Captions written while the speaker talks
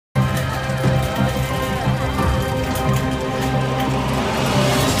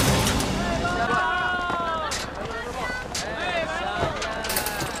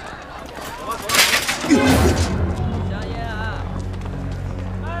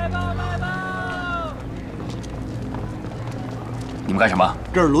你们干什么？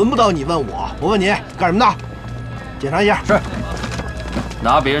这儿轮不到你问我，我问你干什么的？检查一下。是。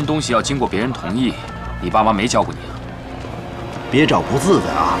拿别人东西要经过别人同意，你爸妈没教过你啊？别找不自在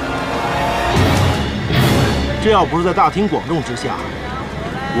啊！这要不是在大庭广众之下，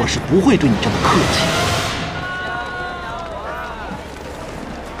我是不会对你这么客气。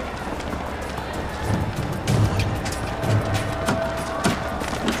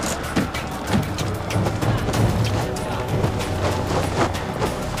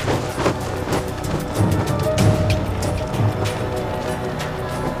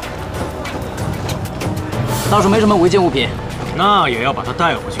 倒是没什么违禁物品，那也要把他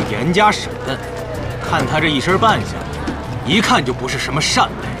带回去严加审问。看他这一身扮相，一看就不是什么善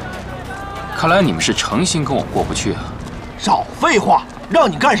类。看来你们是诚心跟我过不去啊！少废话，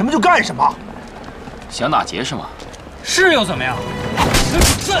让你干什么就干什么。想打劫是吗？是又怎么样？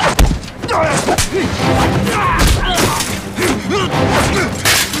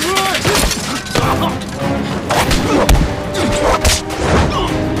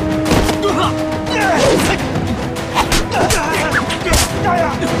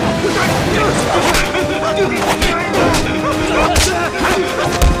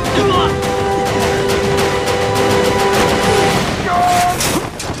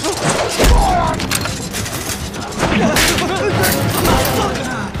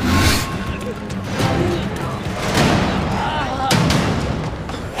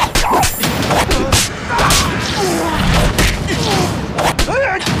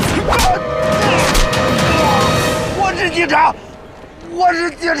警察，我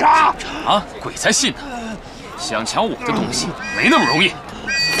是警察。啊，鬼才信呢！想抢我的东西没那么容易。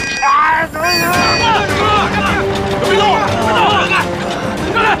啊！别动！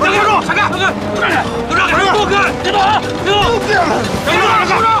别动！闪开！闪开！都让开！不开！别动！别动！干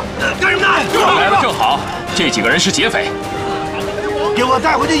什么呢？来的正好，这几个人是劫匪，给我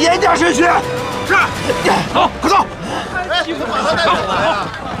带回去严加审讯。是。走，快走！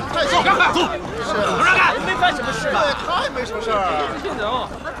走，让开！走，让开！没犯什么事吧？他也没什么事儿。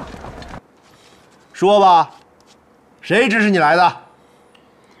说吧，谁指使你来的？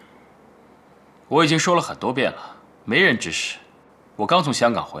我已经说了很多遍了，没人指使。我刚从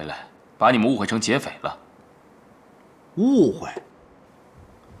香港回来，把你们误会成劫匪了。误会？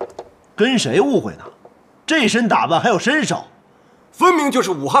跟谁误会呢？这身打扮还有身手，分明就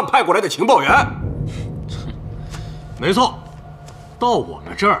是武汉派过来的情报员。没错，到我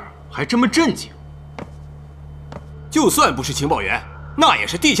们这儿还这么正经。就算不是情报员，那也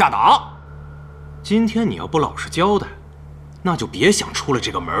是地下党。今天你要不老实交代，那就别想出了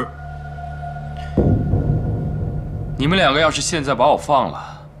这个门儿。你们两个要是现在把我放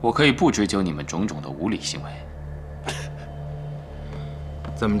了，我可以不追究你们种种的无理行为。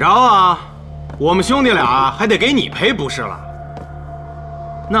怎么着啊？我们兄弟俩还得给你赔不是了？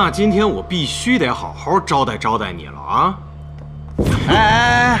那今天我必须得好好招待招待你了啊！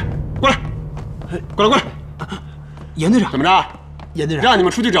哎，过来，过来，过来！严队长，怎么着？严队长，让你们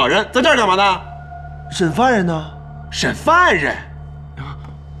出去找人，在这儿干嘛呢？审犯人呢？审犯人。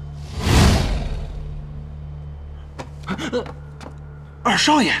二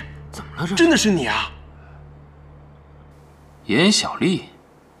少爷，怎么了这？真的是你啊！严小丽，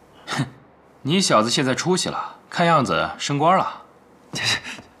哼，你小子现在出息了，看样子升官了。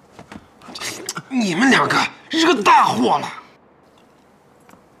你们两个惹大祸了。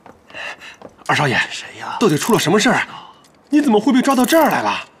二少爷，谁呀？到底出了什么事儿？你怎么会被抓到这儿来了？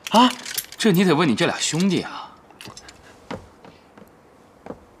啊？这你得问你这俩兄弟啊。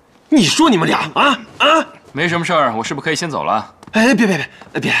你说你们俩啊？没什么事儿，我是不是可以先走了？哎，别，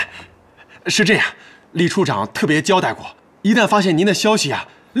是这样，李处长特别交代过，一旦发现您的消息啊，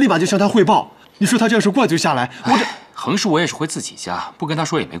立马就向他汇报。你说他这要是怪罪下来，我这横竖我也是回自己家，不跟他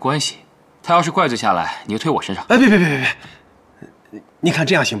说也没关系。他要是怪罪下来，你就推我身上。哎，别，你看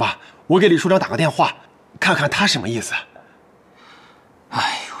这样行吧？我给李处长打个电话，看看他什么意思。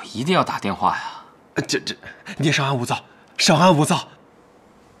哎呦，一定要打电话呀！这，你稍安勿躁，稍安勿躁，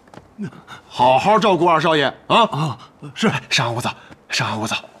好好照顾二少爷啊！是，稍安勿躁，稍安勿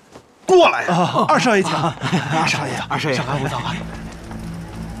躁，过来呀！二少爷请，二少爷，稍安勿躁啊！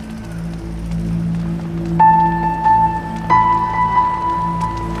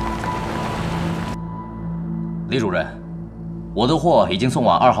李主任，我的货已经送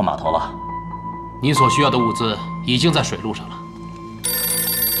往2号码头了，你所需要的物资已经在水路上了。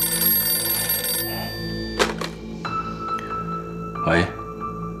喂，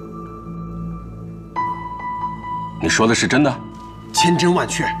你说的是真的？千真万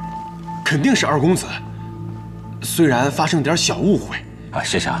确，肯定是二公子。虽然发生点小误会啊，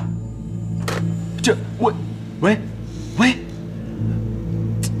谢谢啊。这喂，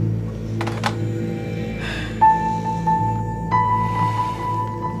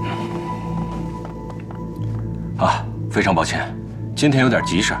非常抱歉，今天有点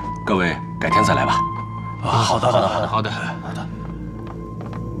急事，各位改天再来吧。好的。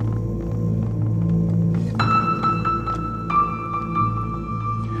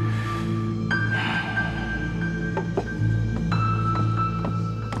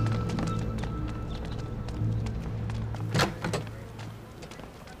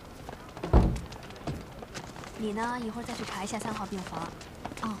你呢，一会儿再去查一下3号病房。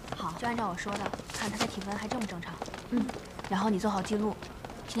哦，好，就按照我说的，看他的体温还正不正常。嗯，然后你做好记录，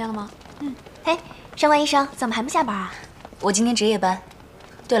听见了吗？嗯。嘿，上官医生，怎么还不下班啊？我今天值夜班。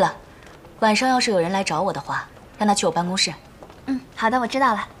对了，晚上要是有人来找我的话，让他去我办公室。嗯，好的，我知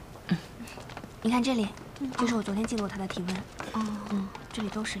道了。嗯，你看这里，这是我昨天记录他的体温。哦，这里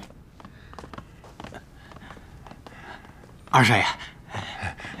都是。二少爷，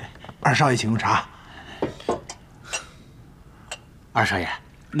二少爷请用茶。二少爷，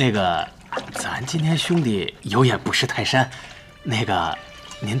那个，咱今天兄弟有眼不识泰山，那个，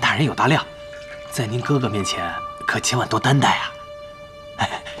您大人有大量，在您哥哥面前可千万多担待啊！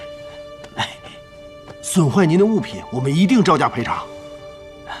损坏您的物品，我们一定照价赔偿。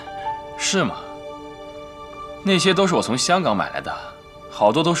是吗？那些都是我从香港买来的，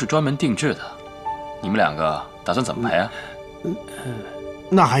好多都是专门定制的。你们2个打算怎么赔啊？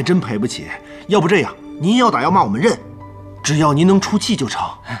那还真赔不起。要不这样，您要打要骂我们认，只要您能出气就成。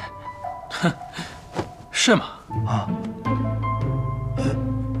哼，是吗？啊。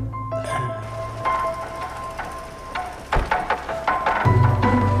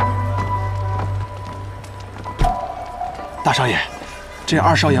大少爷，这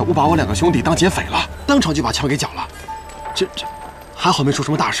二少爷误把我2个兄弟当劫匪了，当场就把枪给缴了。这还好没出什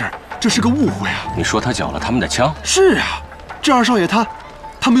么大事，这是个误会啊！你说他缴了他们的枪？是啊，这二少爷他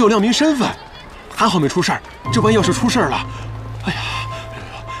没有亮明身份，还好没出事儿。这万一要是出事儿了，哎呀，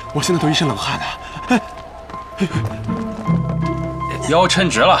我现在都一身冷汗呢。腰抻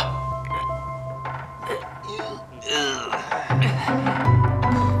直了。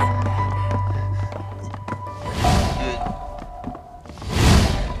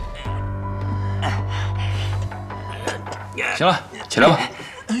行了，起来吧。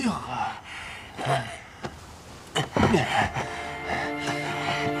哎呦！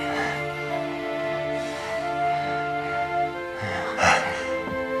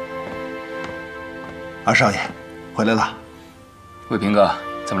二少爷，回来了。卫平哥，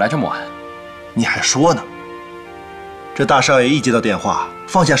怎么来这么晚？你还说呢？这大少爷一接到电话，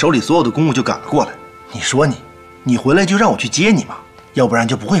放下手里所有的公务就赶了过来。你说你回来就让我去接你嘛，要不然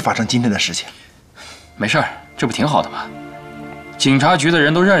就不会发生今天的事情。没事儿，这不挺好的吗？警察局的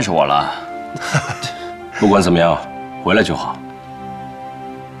人都认识我了。不管怎么样，回来就好。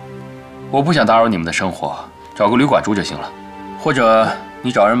我不想打扰你们的生活，找个旅馆住就行了，或者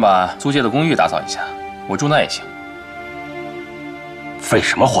你找人把租借的公寓打扫一下，我住那也行。废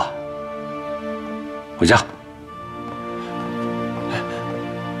什么话！回家。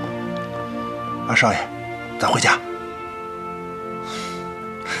二少爷，咱回家。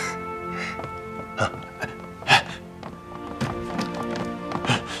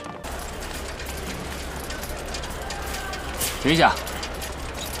停一下。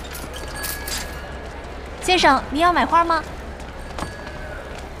先生，您要买花吗？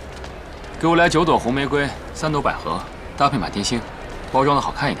给我来9朵红玫瑰，3朵百合，搭配满天星，包装的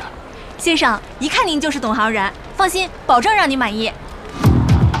好看一点。先生，一看您就是懂行人，放心，保证让您满意。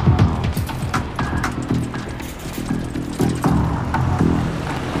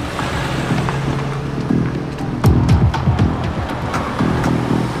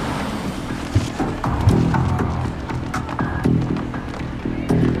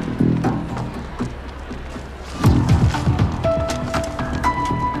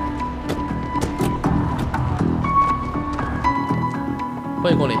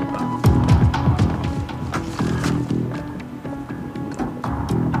欢迎光临。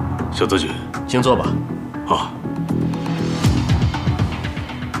小泽君，请坐吧。好。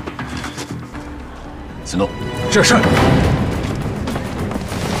行动。是。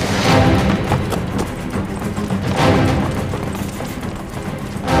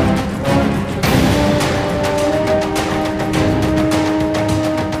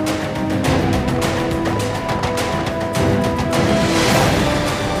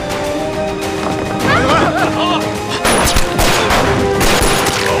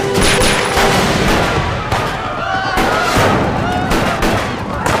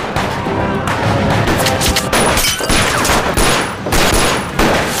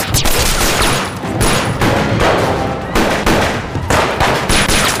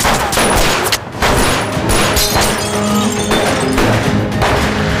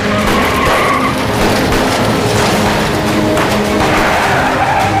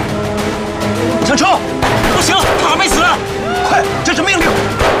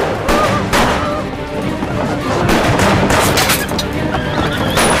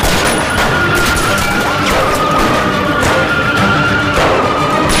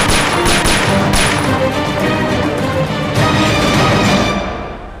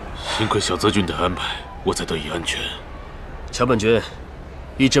亏小泽君的安排，我才得以安全。桥本君，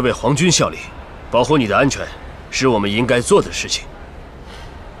一直为皇军效力，保护你的安全，是我们应该做的事情。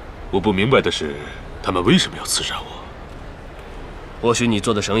我不明白的是，他们为什么要刺杀我？或许你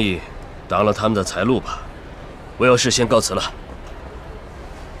做的生意挡了他们的财路吧。我要事先告辞了。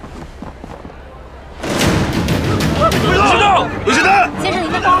别动！有谁的？先生，您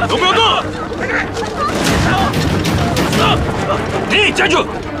的包。都不要动！你站住！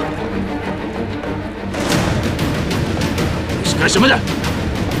你是干什么的？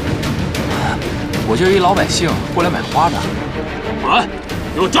我就是一老百姓，过来买花的。保安，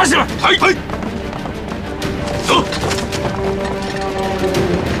给我抓起来！哎！走！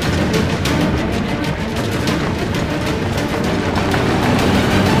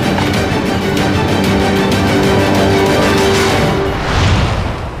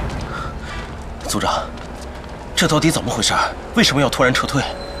组长，这到底怎么回事？为什么要突然撤退？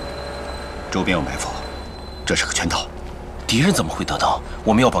周边有埋伏，这是个圈套。敌人怎么会得到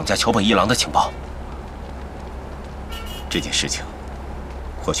我们要绑架桥本一郎的情报？这件事情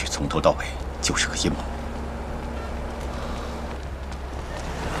或许从头到尾就是个阴谋。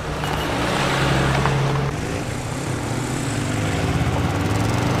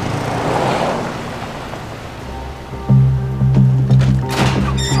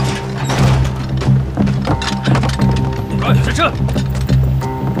上车！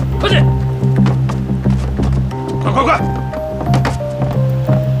快点！快！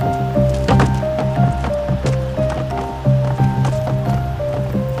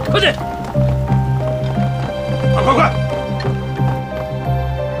快点！快！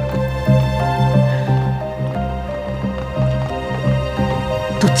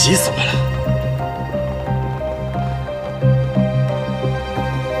都急死我了！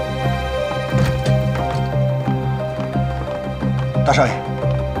大少爷，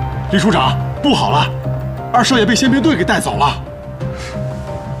李处长，不好了，二少爷被宪兵队给带走了。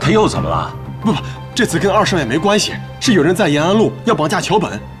他又怎么了？不，这次跟二少爷没关系，是有人在延安路要绑架桥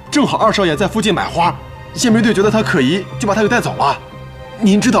本，正好二少爷在附近买花，宪兵队觉得他可疑，就把他给带走了。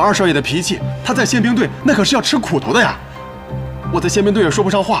您知道二少爷的脾气，他在宪兵队那可是要吃苦头的呀。我在宪兵队也说不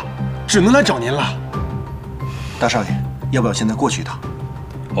上话，只能来找您了。大少爷，要不要现在过去一趟？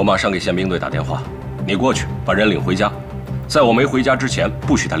我马上给宪兵队打电话，你过去把人领回家。在我没回家之前，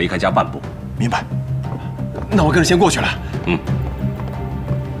不许他离开家半步。明白。那我跟着先过去了。嗯。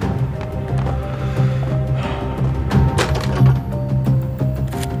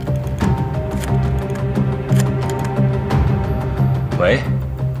喂，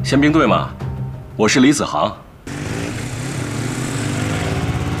宪兵队吗？我是李子航。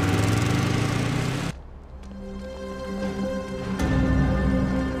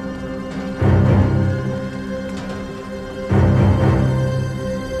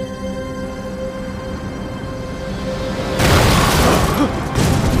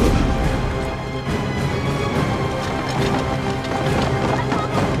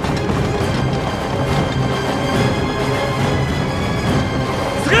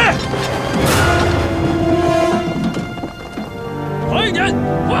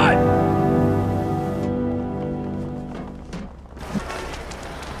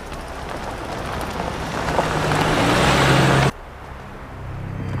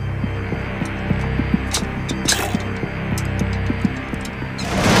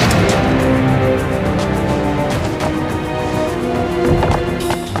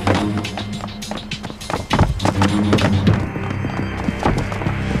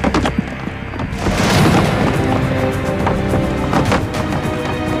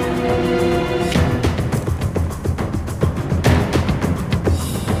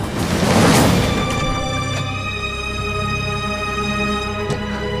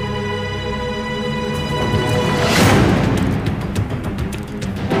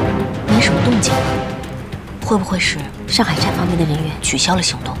会不会是上海站方面的人员取消了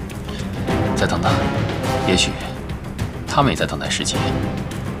行动？再等等，也许他们也在等待时机。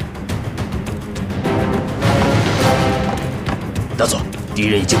大佐，敌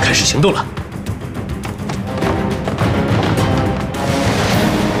人已经开始行动了。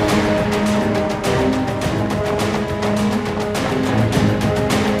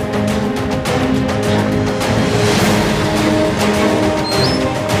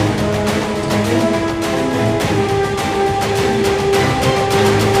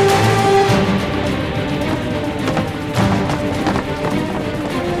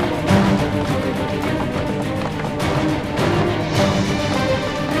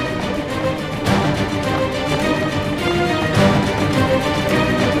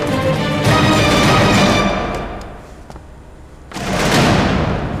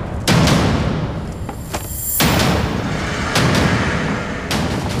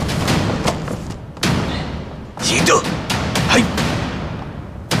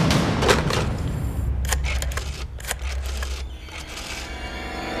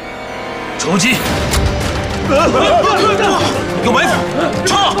攻击！有埋伏，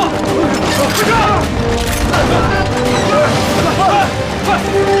撤！大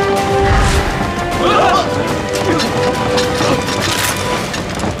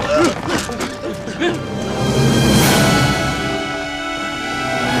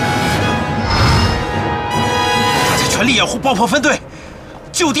家全力掩护爆破分队，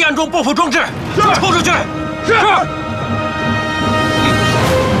就地安装爆破装置，冲出去！是。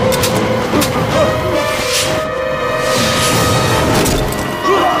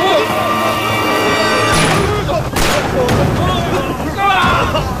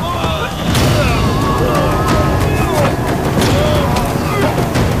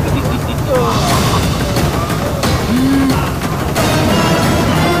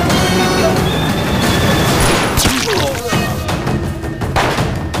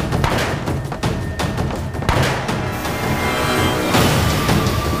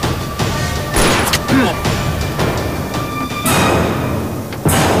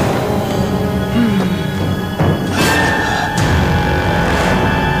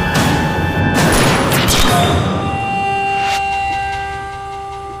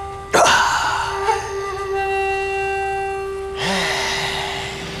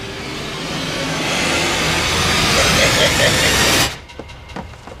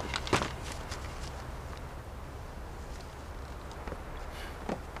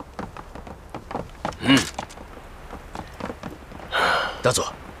大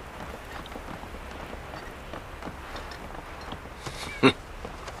佐，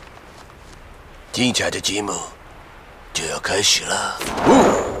精彩的节目就要开始了。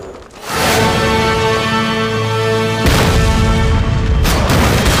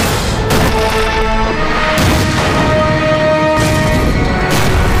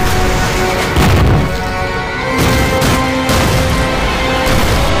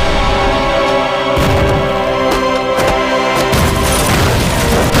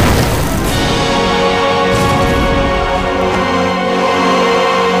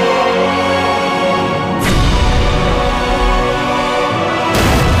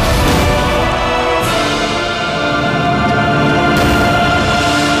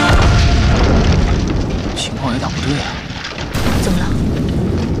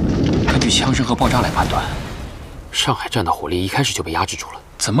枪声和爆炸来判断，上海站的火力一开始就被压制住了，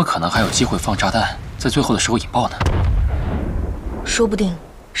怎么可能还有机会放炸弹，在最后的时候引爆呢？说不定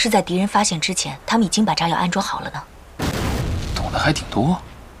是在敌人发现之前，他们已经把炸药安装好了呢。懂得还挺多。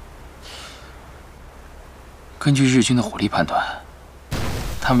根据日军的火力判断，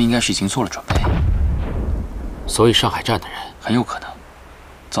他们应该是已经做了准备，所以上海站的人很有可能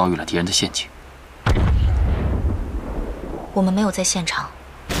遭遇了敌人的陷阱。我们没有在现场。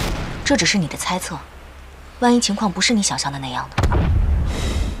这只是你的猜测，万一情况不是你想象的那样呢？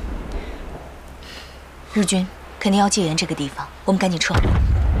日军肯定要戒严这个地方，我们赶紧撤。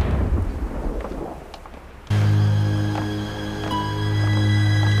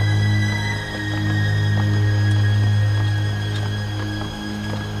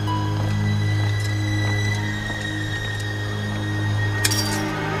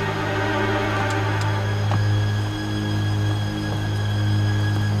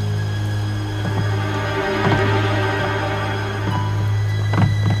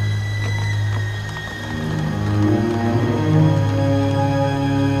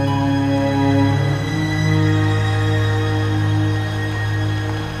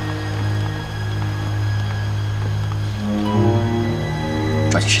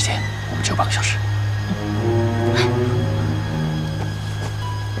抓紧时间，我们只有半个小时。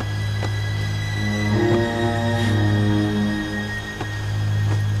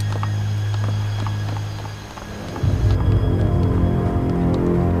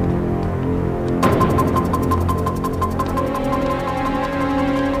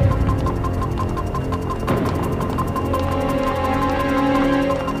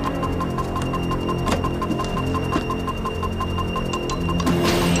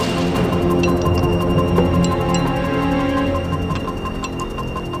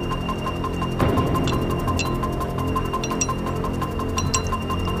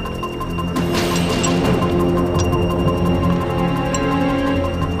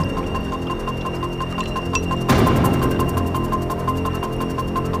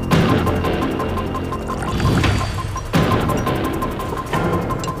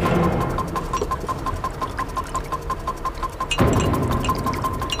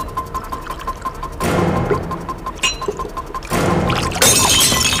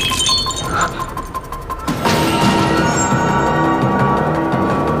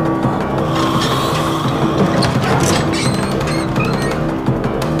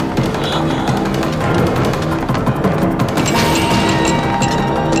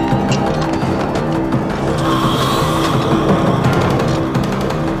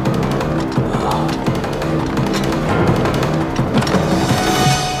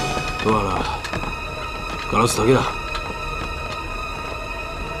らすだけだ。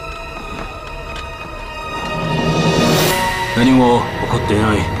何も起こってい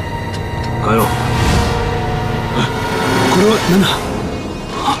ない。帰ろう。これは何だ？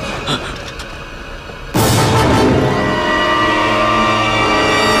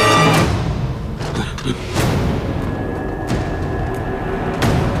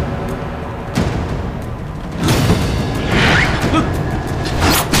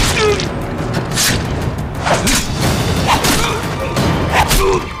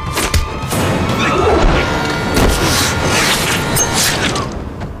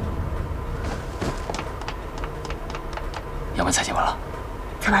杨文采检完了，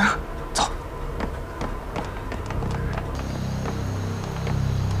采完了。走。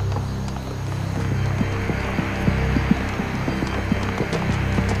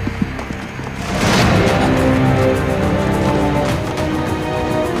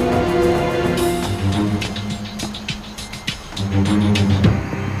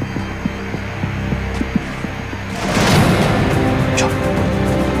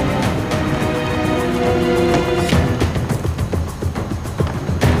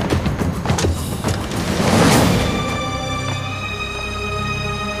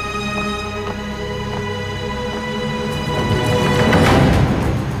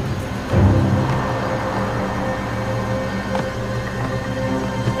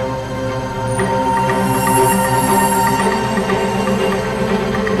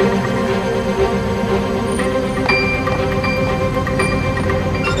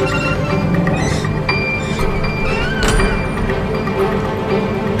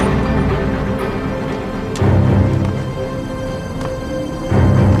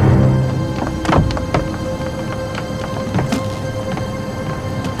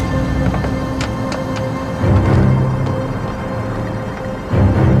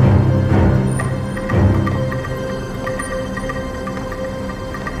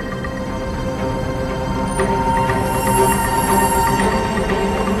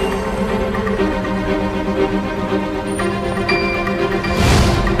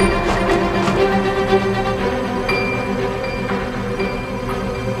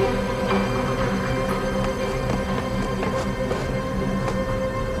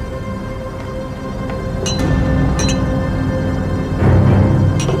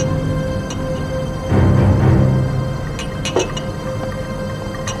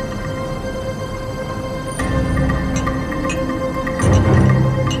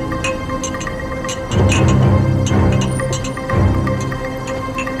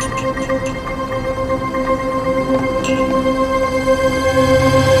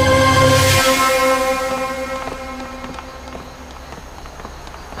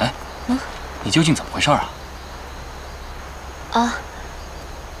你究竟怎么回事啊？啊，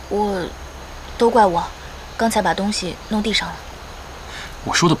都怪我，刚才把东西弄地上了。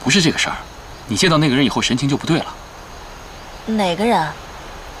我说的不是这个事儿，你见到那个人以后神情就不对了。哪个人？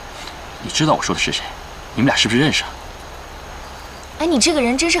你知道我说的是谁？你们俩是不是认识啊？哎，你这个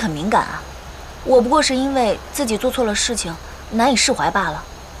人真是很敏感啊！我不过是因为自己做错了事情，难以释怀罢了。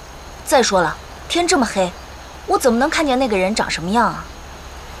再说了，天这么黑，我怎么能看见那个人长什么样啊？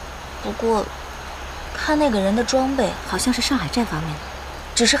不过，看那个人的装备，好像是上海站方面的，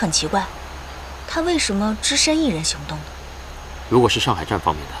只是很奇怪，他为什么只身一人行动呢？如果是上海站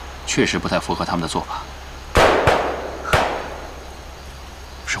方面的，确实不太符合他们的做法。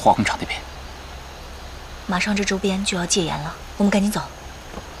是化工厂那边。马上这周边就要戒严了，我们赶紧走。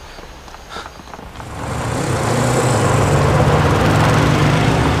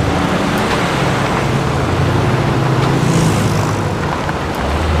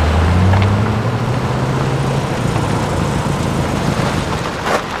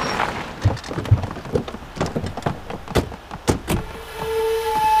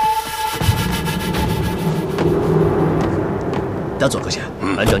大佐阁下，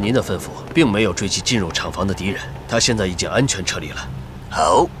按照您的吩咐，并没有追击进入厂房的敌人，他现在已经安全撤离了。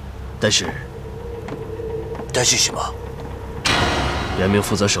好，但是什么2名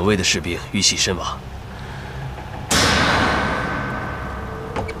负责守卫的士兵遇袭身亡。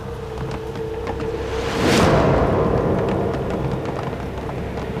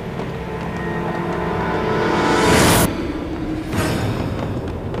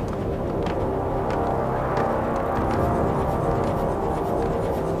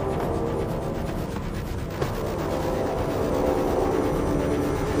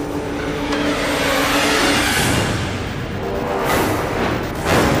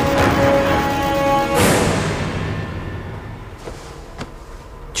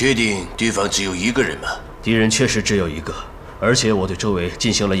确定对方只有一个人吗？敌人确实只有一个，而且我对周围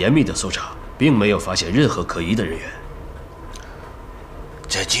进行了严密的搜查，并没有发现任何可疑的人员。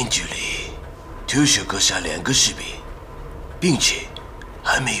在近距离偷手割杀2个士兵，并且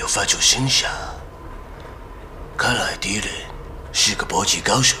还没有发出声响，看来敌人是个搏击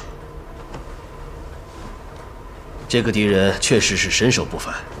高手。这个敌人确实是身手不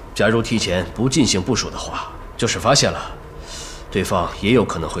凡。假如提前不进行部署的话，就是发现了，对方也有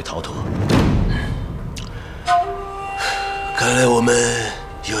可能会逃脱。看来我们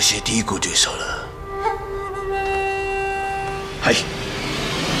有些低估对手了。嗨。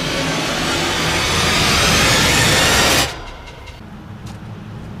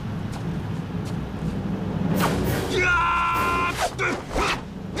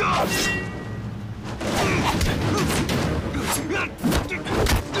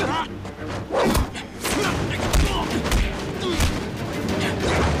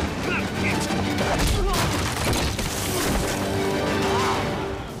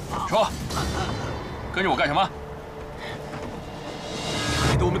说，跟着我干什么？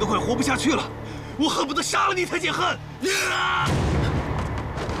害得我们都快活不下去了，我恨不得杀了你才解恨！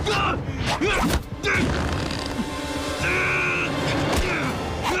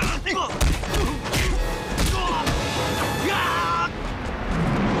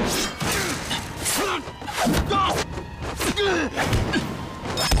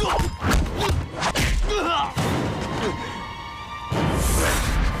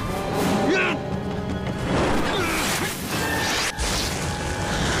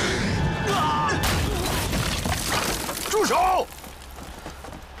住手！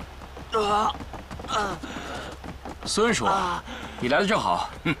孙叔，你来的正好。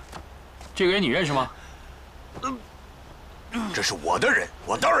这个人你认识吗？这是我的人，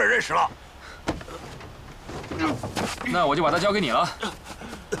我当然认识了。那我就把他交给你了。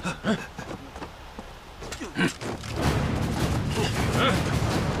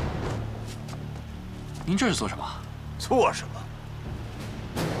您这是做什么？做什么？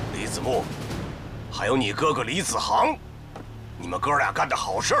李子木，还有你哥哥李子航，你们哥俩干的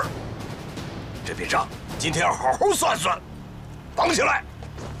好事儿。这笔账今天要好好算算。绑起来，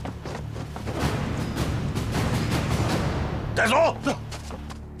带走。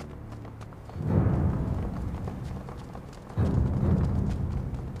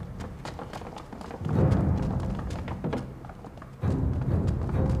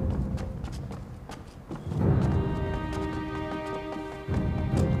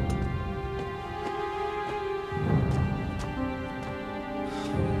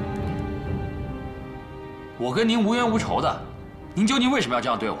我跟您无冤无仇的，您究竟为什么要这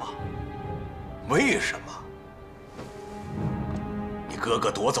样对我？为什么？你哥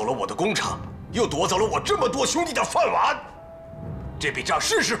哥夺走了我的工厂，又夺走了我这么多兄弟的饭碗，这笔账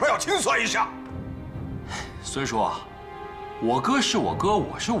是时候要清算一下。孙叔，我哥是我哥，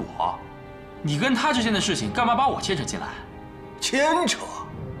我是我，你跟他之间的事情干嘛把我牵扯进来？牵扯，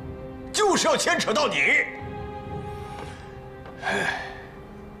就是要牵扯到你。唉，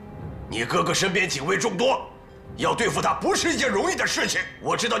你哥哥身边警卫众多。要对付他不是一件容易的事情。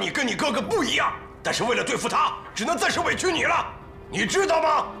我知道你跟你哥哥不一样，但是为了对付他，只能暂时委屈你了，你知道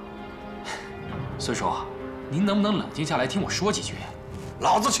吗？孙叔，您能不能冷静下来听我说几句？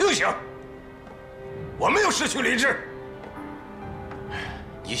老子清醒，我没有失去理智。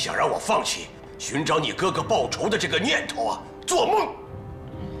你想让我放弃寻找你哥哥报仇的这个念头啊？做梦！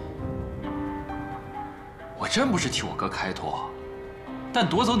我真不是替我哥开脱，但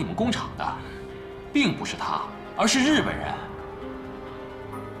夺走你们工厂的，并不是他。而是日本人。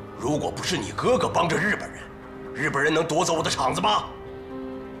如果不是你哥哥帮着日本人，日本人能夺走我的厂子吗？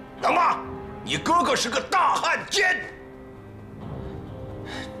能吗？你哥哥是个大汉奸。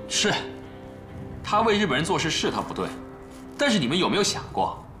是，他为日本人做事是他不对，但是你们有没有想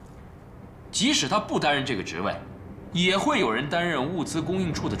过，即使他不担任这个职位，也会有人担任物资供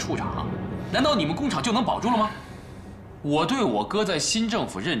应处的处长。难道你们工厂就能保住了吗？我对我哥在新政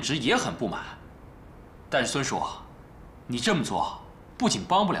府任职也很不满。但是孙叔，你这么做不仅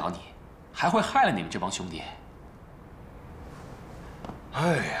帮不了你，还会害了你们这帮兄弟。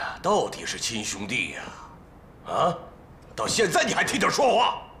哎呀，到底是亲兄弟呀！啊，到现在你还替他说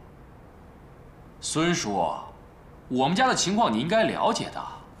话？孙叔，我们家的情况你应该了解的。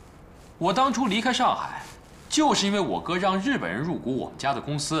我当初离开上海，就是因为我哥让日本人入股我们家的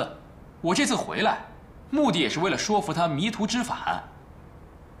公司。我这次回来，目的也是为了说服他迷途知返。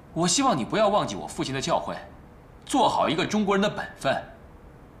我希望你不要忘记我父亲的教诲，做好一个中国人的本分。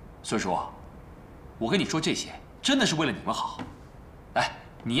孙叔，我跟你说这些，真的是为了你们好。哎，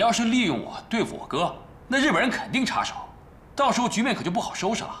你要是利用我对付我哥，那日本人肯定插手，到时候局面可就不好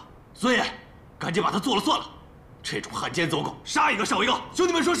收拾了。孙爷，赶紧把他做了算了，这种汉奸走狗，杀一个少一个，兄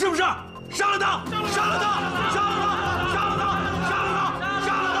弟们说是不是？杀了他！杀了他！杀了他！杀了他！杀了他！杀了他！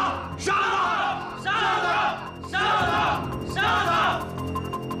杀了他！杀了他！杀了他！杀了他！杀了他！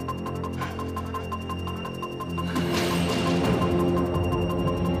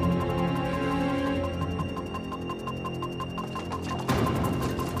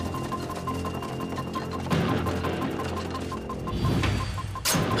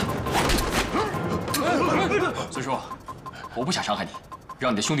孙叔，我不想伤害你，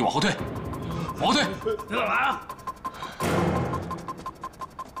让你的兄弟往后退，往后退！你干嘛呀？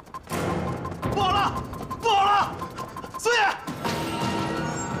不好了，不好了！孙爷，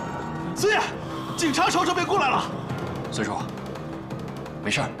孙爷，警察朝这边过来了。孙叔，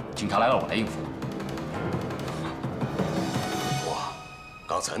没事，警察来了，我来应付。我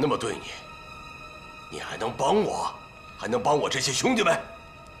刚才那么对你，你还能帮我？还能帮我这些兄弟们？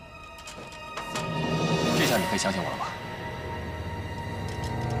这下你可以相信我了吧？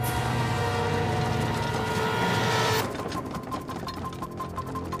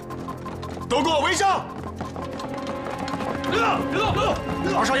都给我围上！别动！别动！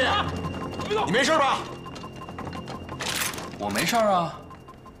别动！二少爷，你没事吧？我没事啊。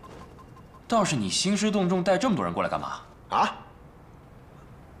倒是你兴师动众，带这么多人过来干嘛？啊？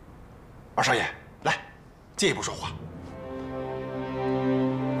二少爷，来，进一步说话。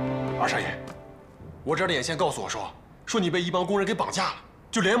二少爷，我这儿的眼线告诉我说你被一帮工人给绑架了，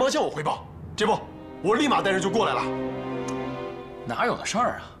就连忙向我汇报。这不，我立马带人就过来了。哪有的事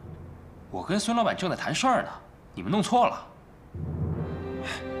儿啊！我跟孙老板正在谈事儿呢，你们弄错了。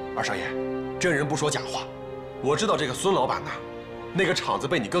二少爷，真人不说假话，我知道这个孙老板呐，那个厂子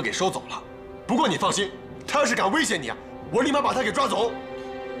被你哥给收走了。不过你放心，他要是敢威胁你啊，我立马把他给抓走。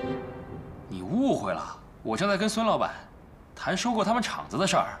你误会了，我正在跟孙老板谈收购他们厂子的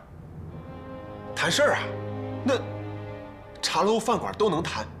事儿。谈事儿啊？那茶楼饭馆都能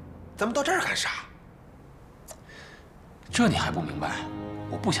谈，咱们到这儿干啥？这你还不明白？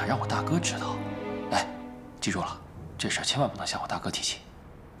我不想让我大哥知道。哎，记住了，这事儿千万不能向我大哥提起。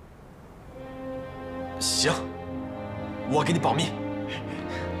行，我给你保密。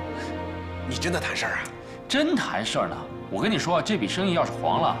你真的谈事儿啊？真谈事儿呢！我跟你说，这笔生意要是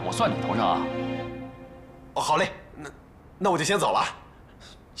黄了，我算你头上啊。哦，好嘞，那我就先走了。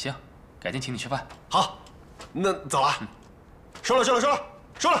行，改天请你吃饭。好，那走了。收了，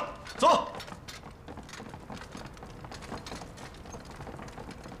走。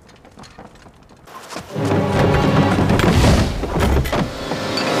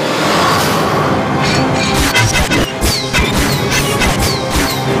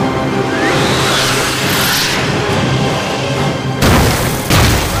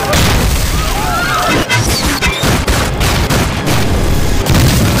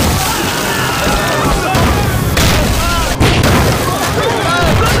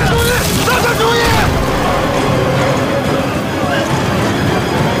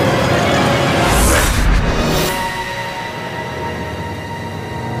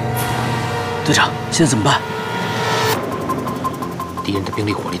队长，现在怎么办？敌人的兵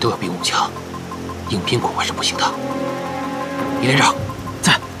力火力都要比我们强，硬拼恐怕是不行的。李连长，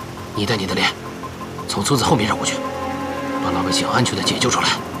在。你带你的连，从村子后面绕过去，把老百姓安全的解救出来。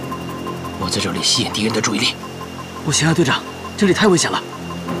我在这里吸引敌人的注意力。不行啊，队长，这里太危险了，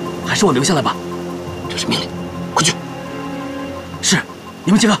还是我留下来吧。这是命令，快去。是，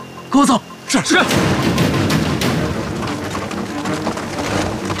你们几个跟我走。是。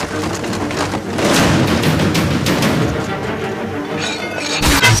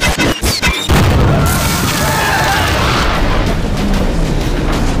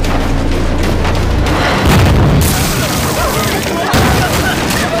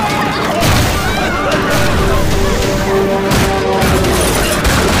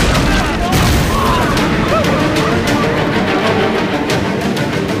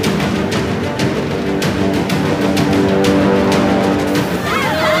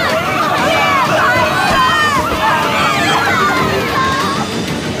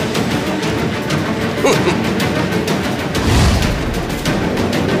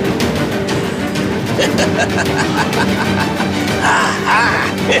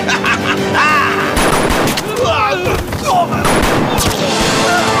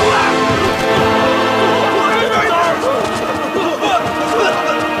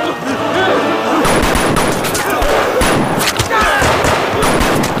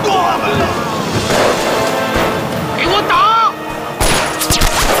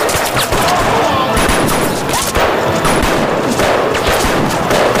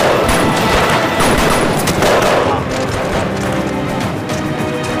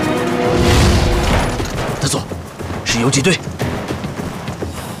游击队。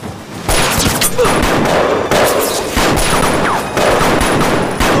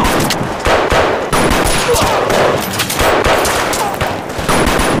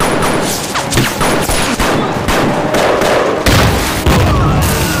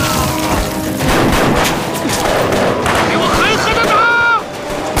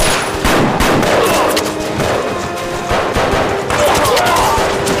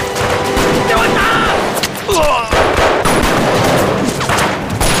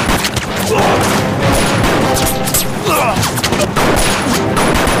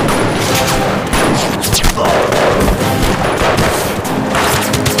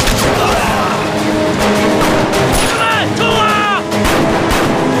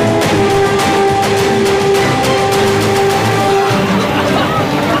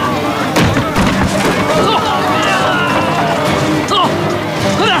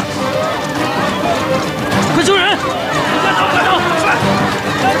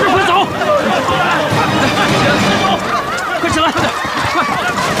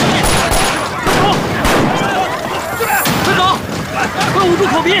捂住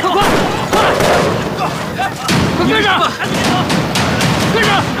口鼻，快快跟上，跟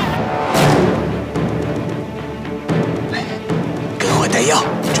上！更换弹药，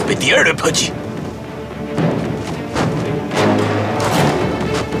准备第二轮炮击。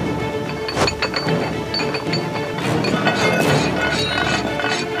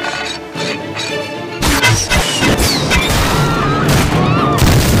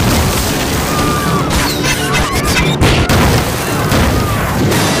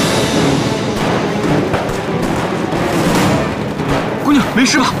 没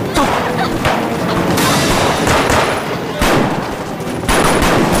事吧？走。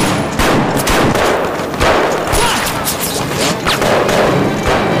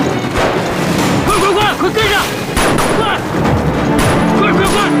快跟上！快！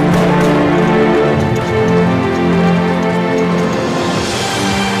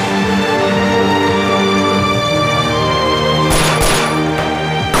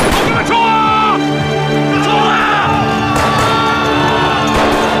冲啊！冲啊！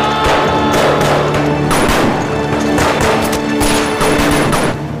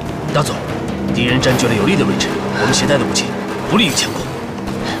 大总，敌人占据了有利的位置，我们携带的武器不利于强攻。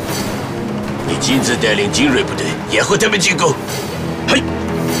你亲自带领精锐部队掩护他们进攻。嘿！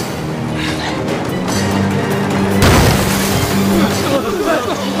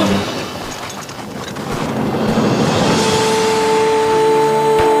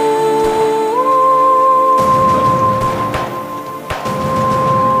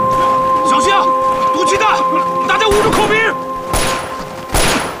小心啊！毒气弹，大家捂住口鼻。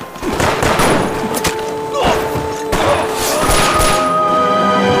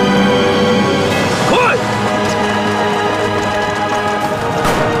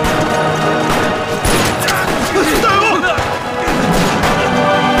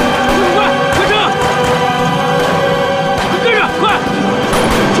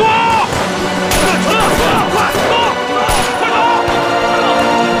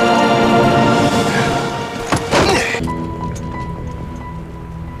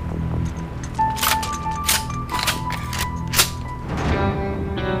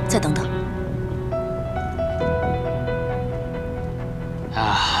 再等等。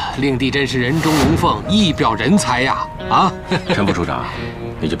啊，令弟真是人中龙凤，一表人才呀！啊，陈副处长，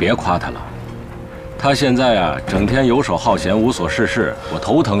你就别夸他了，他现在啊，整天游手好闲，无所事事，我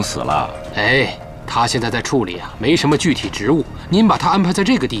头疼死了。哎，他现在在处理啊，没什么具体职务，您把他安排在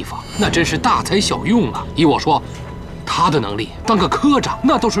这个地方，那真是大材小用啊！依我说，他的能力当个科长，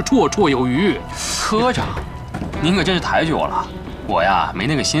那都是绰绰有余。科长，您可真是抬举我了。 我呀，没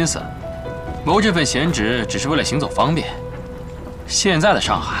那个心思，谋这份闲职只是为了行走方便。现在的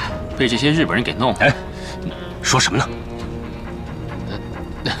上海被这些日本人给弄……哎，说什么呢？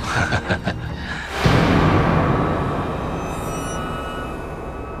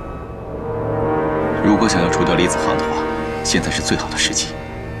如果想要除掉李子航的话，现在是最好的时机。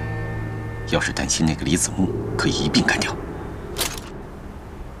要是担心那个李子木，可以一并干掉。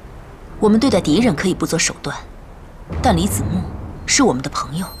我们对待敌人可以不择手段，但李子木。 是我们的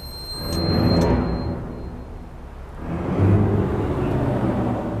朋友。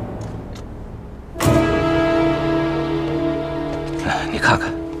你看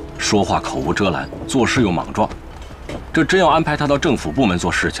看，说话口无遮拦，做事又莽撞。这真要安排他到政府部门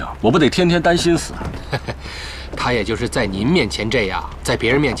做事情，我不得天天担心死啊！他也就是在您面前这样，在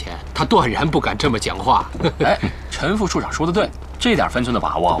别人面前，他断然不敢这么讲话。哎，陈副处长说的对，这点分寸的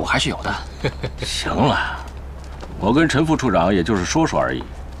把握我还是有的。行了。 我跟陈副处长也就是说说而已，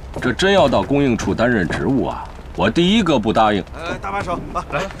这真要到供应处担任职务啊，我第一个不答应。搭把手啊，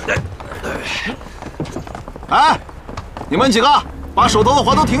来，哎，你们几个把手头的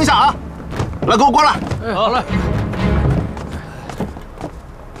活都停下啊，来，给我过来。好嘞。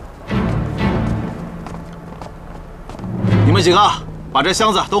你们几个把这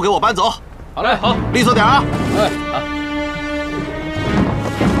箱子都给我搬走。好嘞，好，利索点啊。哎，好。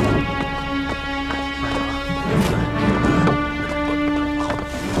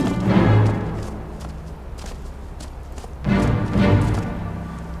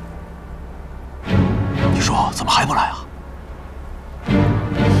 怎么还不来啊？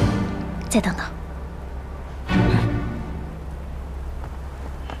再等等。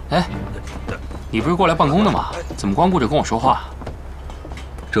哎，你不是过来办公的吗？怎么光顾着跟我说话？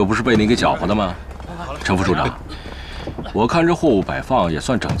这不是被你给搅和的吗？陈副处长，我看这货物摆放也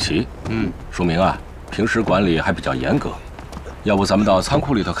算整齐，说明啊，平时管理还比较严格。要不咱们到仓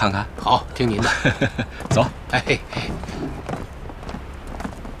库里头看看？好，听您的。走。哎。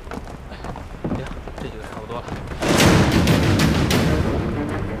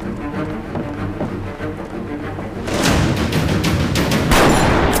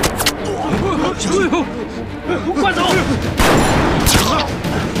快走！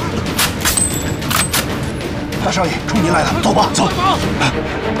大少爷，冲您来了，走吧，走。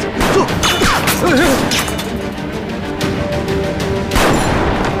走。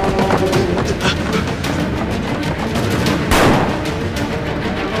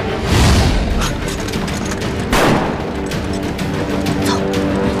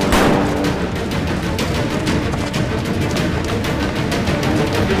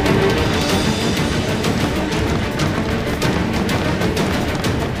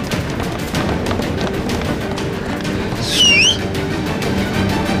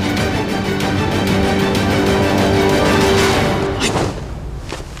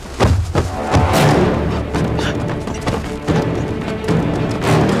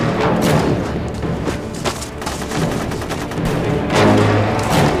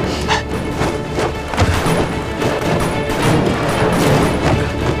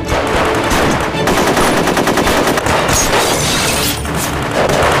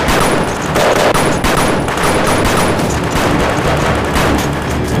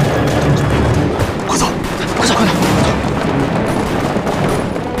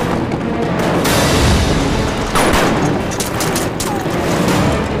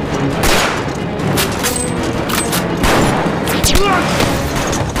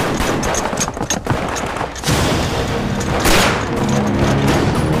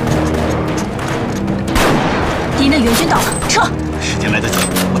敌人的援军到了，撤！时间来得及，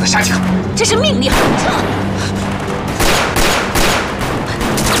我得杀几个。这是命令，撤！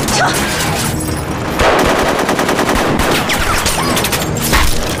撤！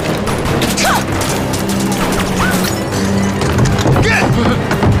撤！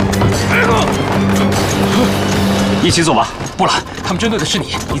一起走吧。不了，他们针对的是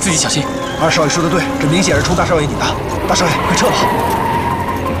你，你自己小心。二少爷说的对，这明显是冲大少爷你的。大少爷，快撤吧。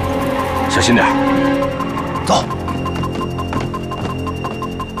小心点。走。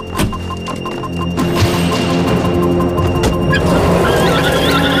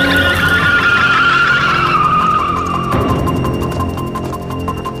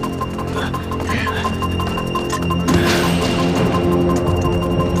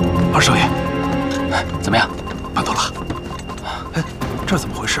二少爷，怎么样？办到了。哎，这怎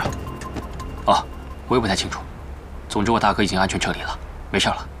么回事？哦，我也不太清楚。总之，我大哥已经安全撤离了，没事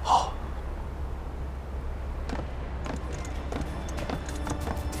了。哦。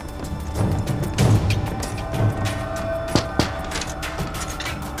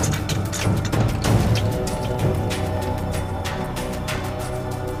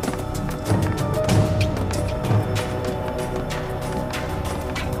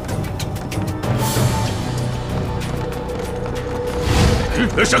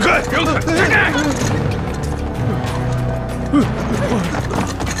闪开！让开！闪开！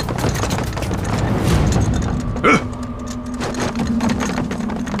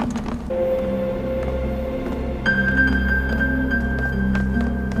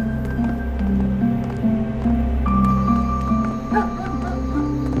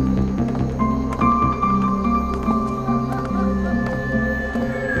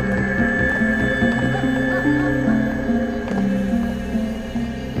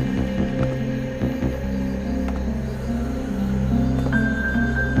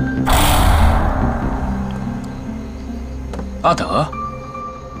阿德，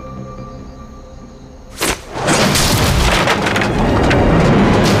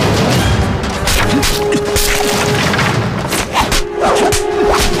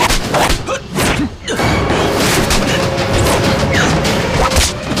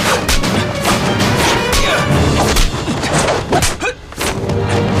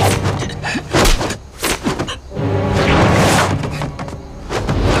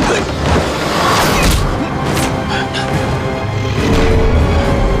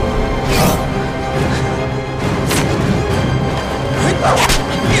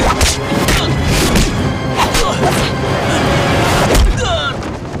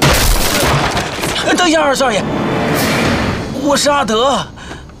等一下，二少爷，我是阿德。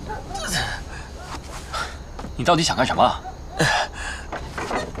你到底想干什么？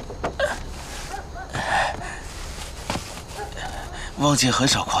汪姐很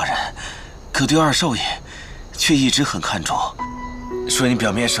少夸人，可对二少爷却一直很看重。说你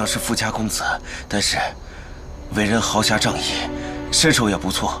表面上是富家公子，但是为人豪侠仗义，身手也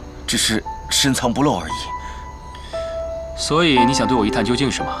不错，只是深藏不露而已。所以你想对我一探究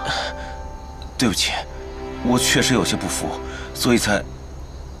竟是吗？对不起，我确实有些不服，所以才……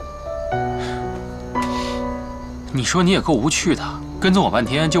你说你也够无趣的，跟踪我半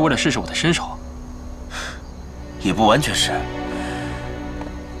天就为了试试我的身手。也不完全是。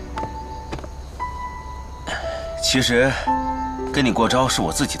其实，跟你过招是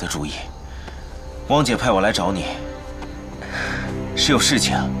我自己的主意。汪姐派我来找你，是有事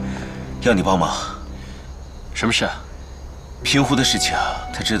情要你帮忙。什么事？平湖的事情，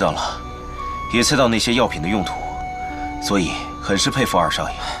她知道了，也猜到那些药品的用途，所以很是佩服二少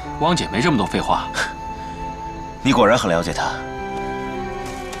爷。汪姐没这么多废话。你果然很了解她。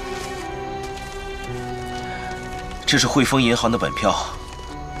这是汇丰银行的本票，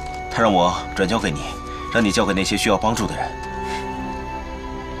她让我转交给你，让你交给那些需要帮助的人。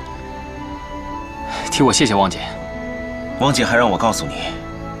替我谢谢汪姐。汪姐还让我告诉你，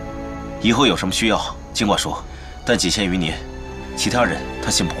以后有什么需要尽管说，但仅限于您，其他人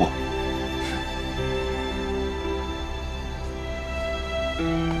她信不过。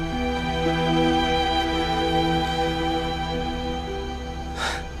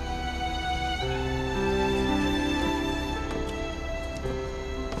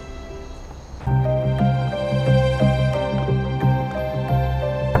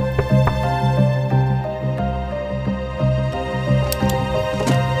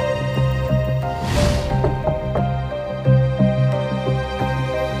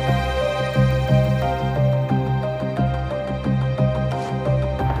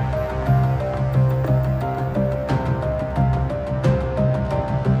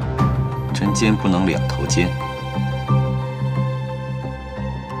奸不能两头尖，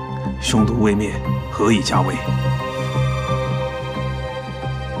凶毒未灭，何以加威？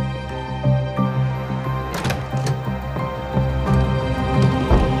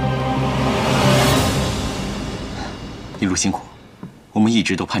一路辛苦，我们一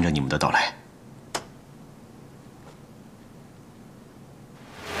直都盼着你们的到来。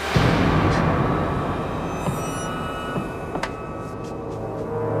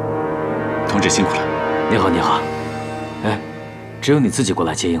同志辛苦了。你好，你好。哎，只有你自己过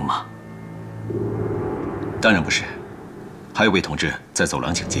来接应吗？当然不是，还有位同志在走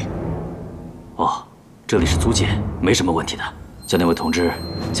廊警戒。哦，这里是租界，没什么问题的。叫那位同志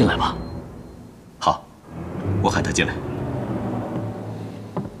进来吧。好，我喊他进来。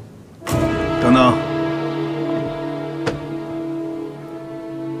等等，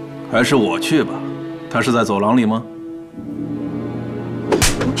还是我去吧。他是在走廊里吗？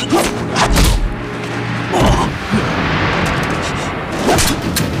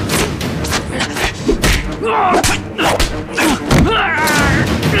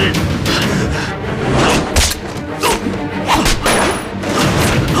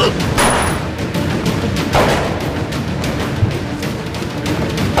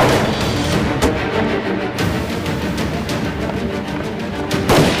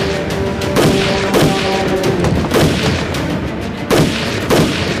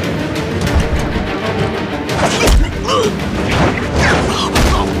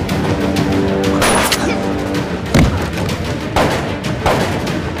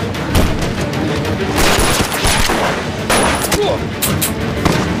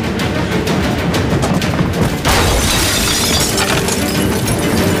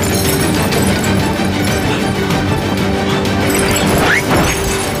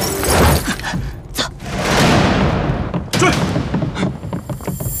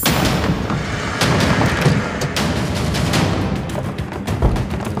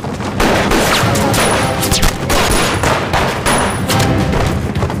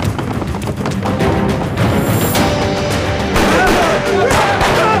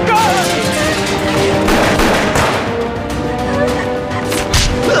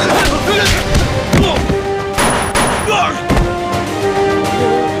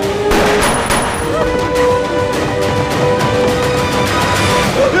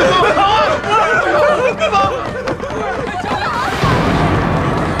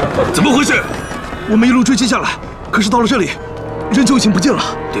怎么回事？我们一路追击下来，可是到了这里，人就已经不见了。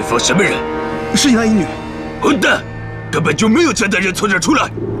对方什么人？是一男一女。混蛋，根本就没有交代人从这儿出来，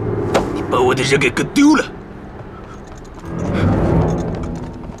你把我的人给跟丢了。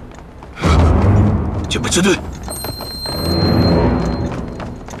全部撤退！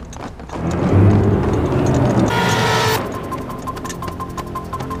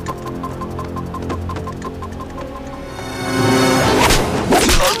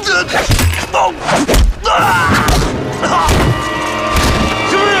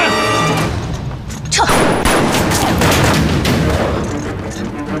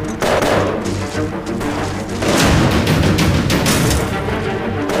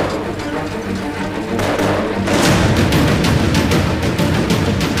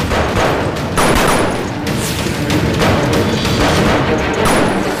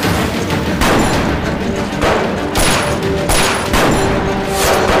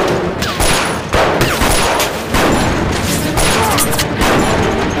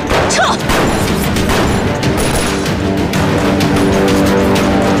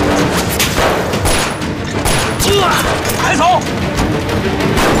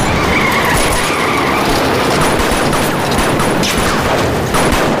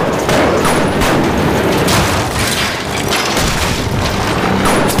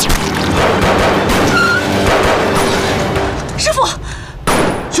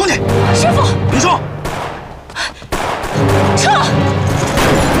兄弟，师傅，别说，撤！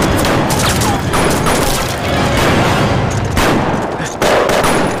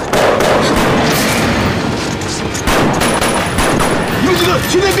你们几个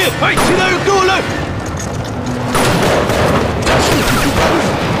去那边，哎，其他人跟我来。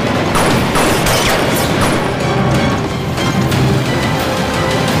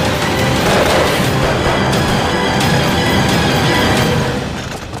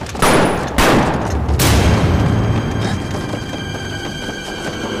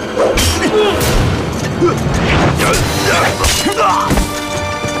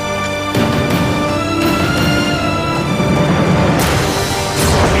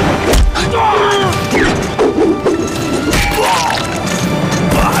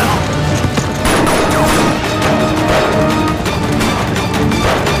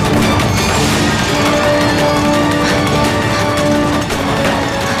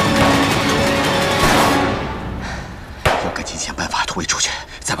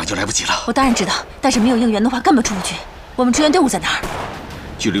 我当然知道，但是没有应援的话，根本出不去。我们支援队伍在哪儿？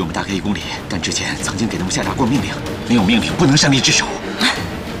距离我们大概1公里，但之前曾经给他们下达过命令，没有命令不能擅离职守，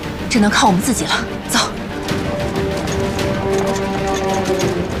只能靠我们自己了。走。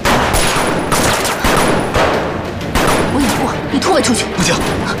我掩护，你突围出去。不行，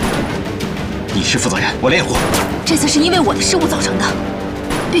你是负责人，我来掩护。这次是因为我的失误造成的，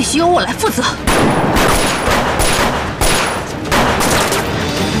必须由我来负责。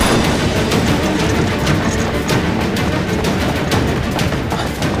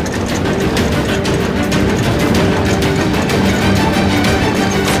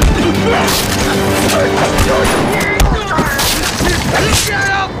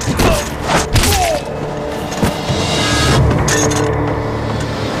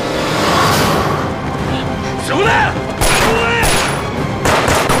 兄弟！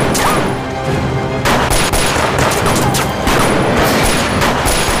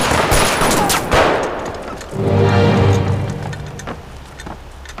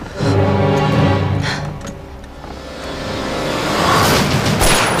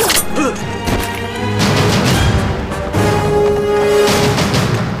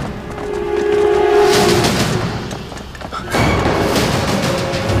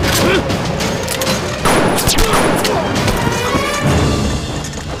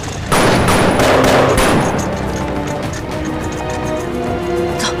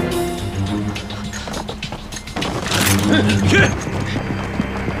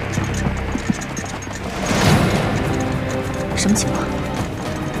 什么情况？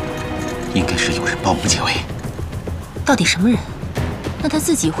应该是有人帮我们解围。到底什么人？那他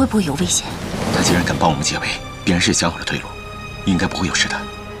自己会不会有危险？他既然敢帮我们解围，必然是想好了退路，应该不会有事的。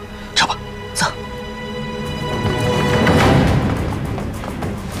撤吧，走。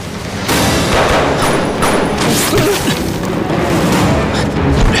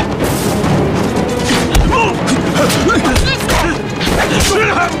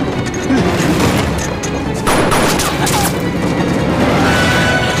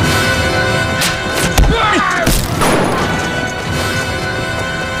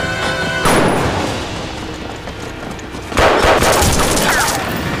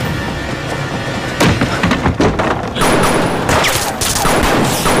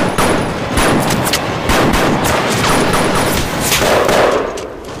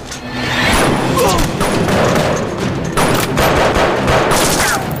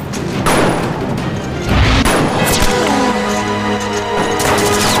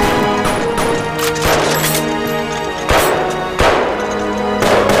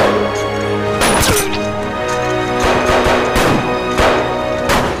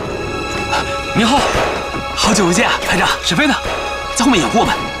明浩，好久不见，排长，沈飞呢？在后面掩护我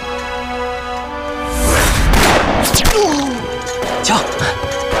们。枪！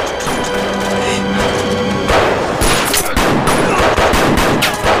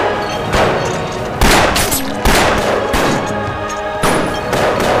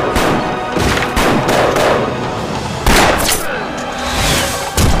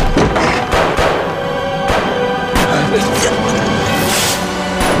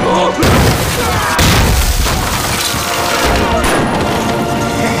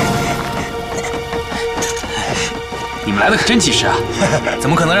你们来的可真及时啊！怎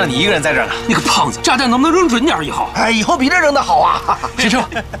么可能让你一个人在这儿呢？那个胖子，炸弹能不能扔准点以后？哎，以后比这扔的好啊！开车。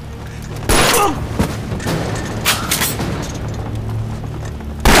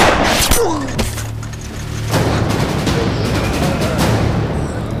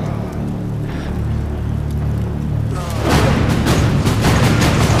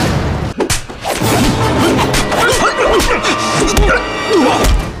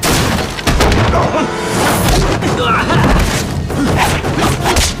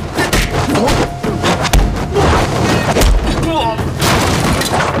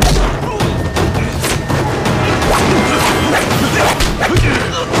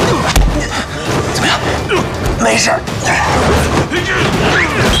没事。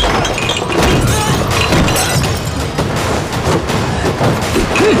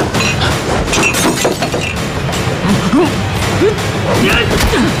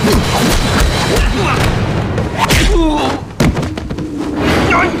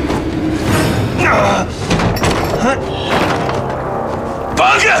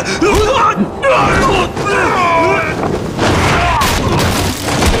放开！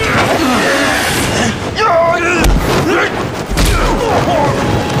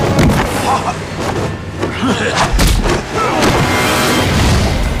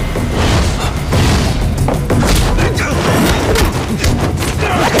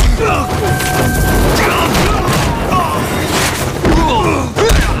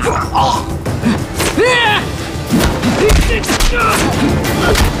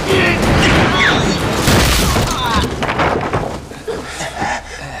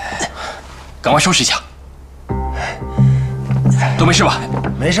赶快收拾一下，都没事吧？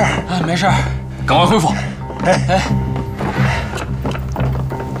没事，没事，赶快恢复。哎。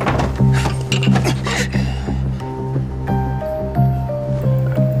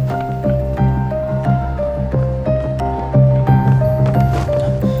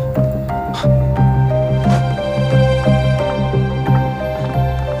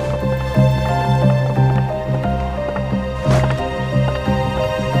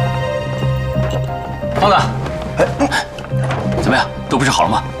胖子，怎么样？都不是好了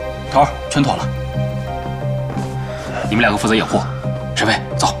吗？头全妥了。你们两个负责掩护。沈飞，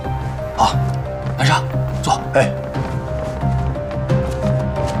走。好，南沙，坐。哎。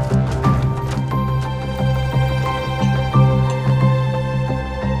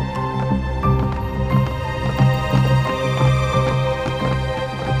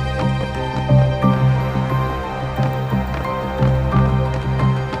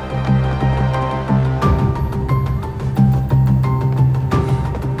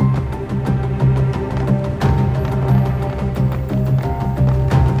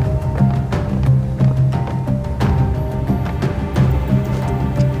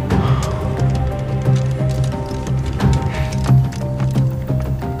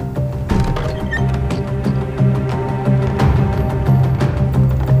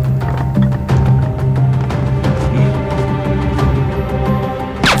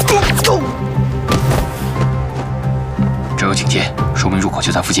这有警戒，说明入口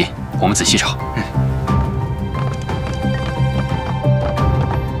就在附近，我们仔细找。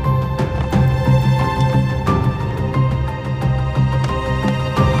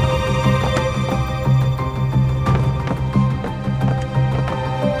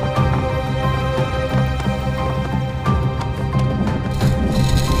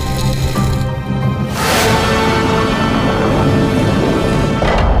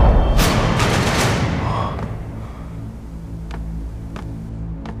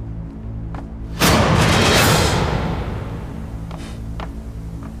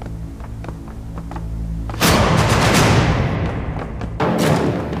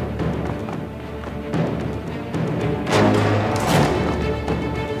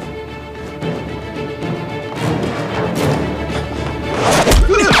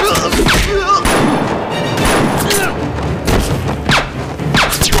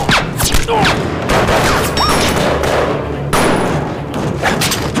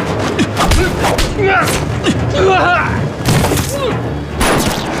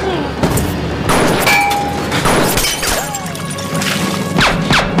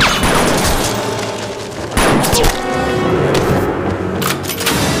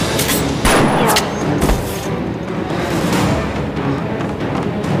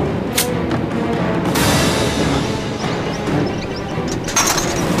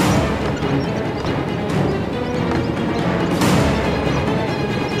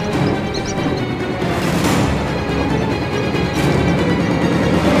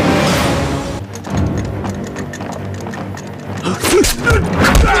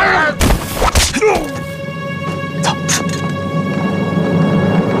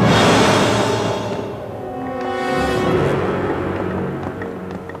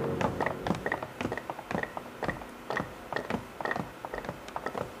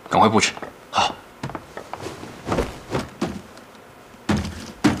赶快布置。好。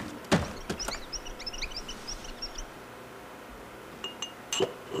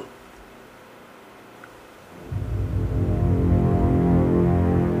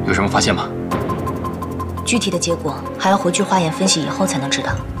有什么发现吗？具体的结果还要回去化验分析以后才能知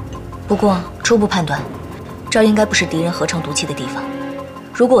道。不过初步判断，这儿应该不是敌人合成毒气的地方。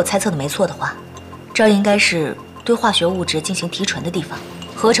如果我猜测的没错的话，这儿应该是对化学物质进行提纯的地方。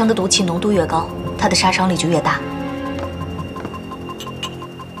合成的毒气浓度越高，它的杀伤力就越大。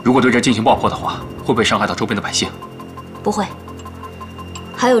如果对这进行爆破的话，会不会伤害到周边的百姓？不会，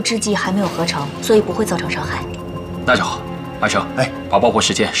还有制剂还没有合成，所以不会造成伤害。那就好，安生，把爆破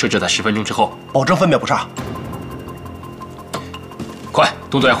时间设置在10分钟之后，保证分秒不差。快，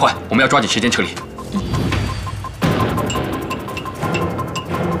动作要快，我们要抓紧时间撤离。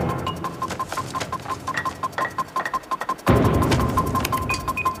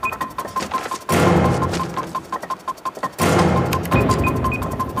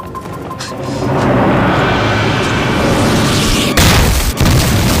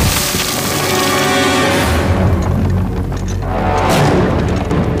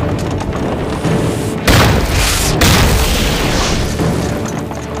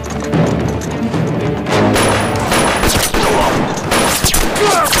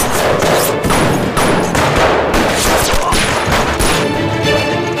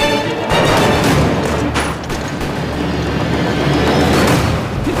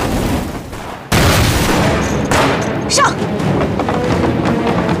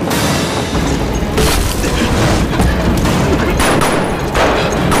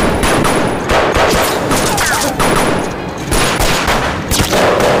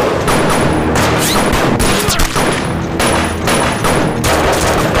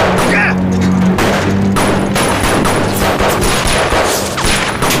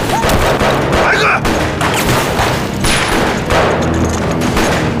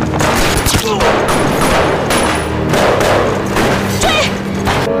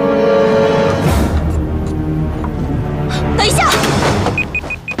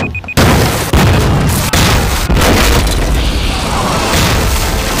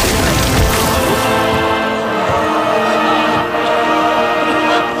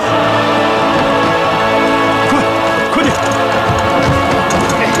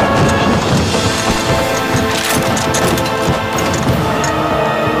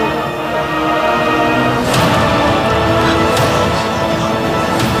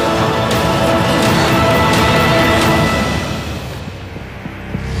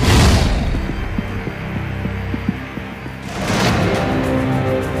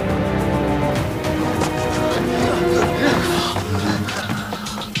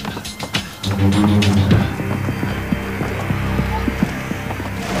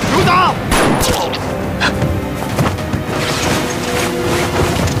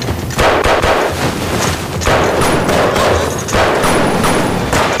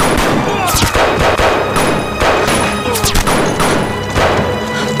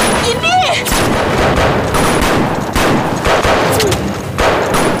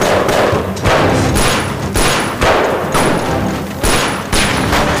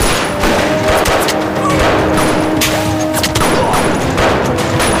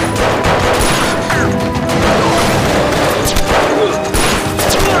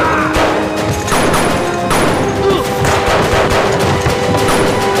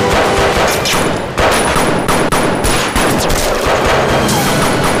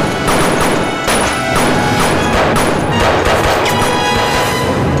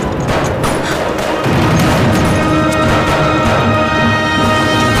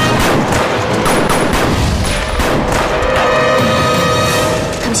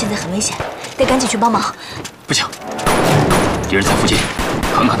得赶紧去帮忙。不行，敌人在附近，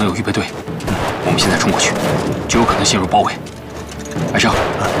很可能有预备队。我们现在冲过去，就有可能陷入包围。安生，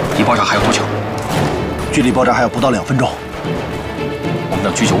离爆炸还有多久？距离爆炸还有不到2分钟。我们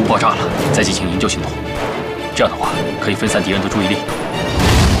等居酒屋爆炸了，再进行营救行动。这样的话，可以分散敌人的注意力。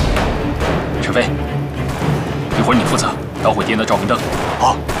陈飞，一会儿你负责捣毁敌人的照明灯。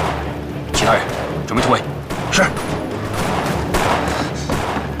好。其他人准备突围。是。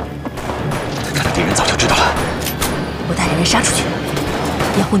看来敌人早就知道了。我带着人杀出去，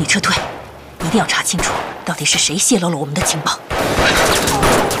要不你撤退，一定要查清楚到底是谁泄露了我们的情报。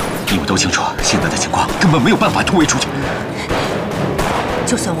你我都清楚，现在的情况根本没有办法突围出去。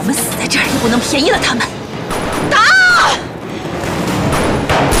就算我们死在这儿，也不能便宜了他们。打！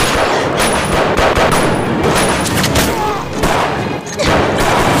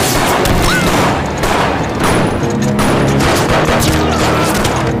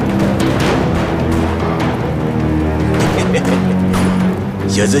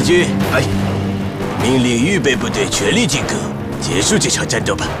小子军，哎，命令预备部队全力进攻，结束这场战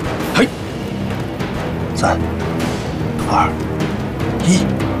斗吧。嘿，3、2、1。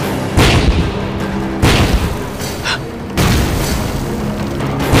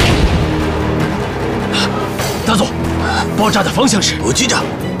大佐，爆炸的方向是？不知道。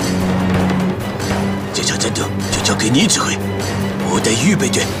这场战斗就交给你指挥，我带预备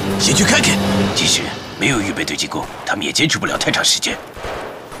队先去看看。即使没有预备队进攻，他们也坚持不了太长时间。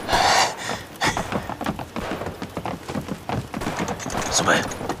四本，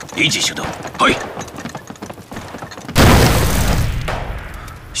立即行动！嘿，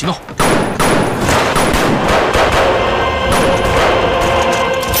行动！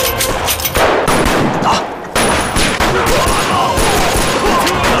打！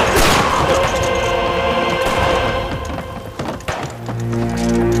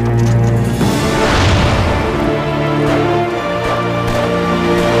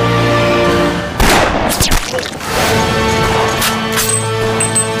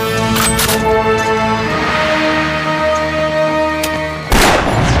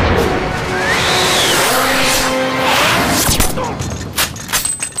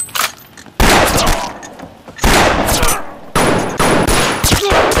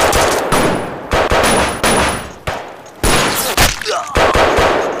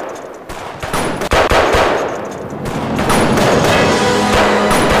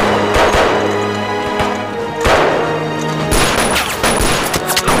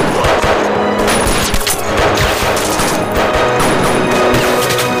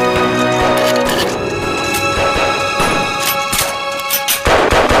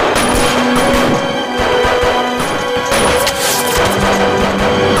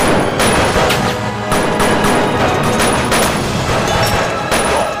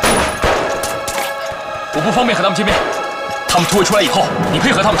我不方便和他们见面，他们突围出来以后，你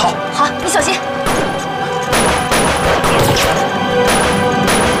配合他们逃。好，你小心。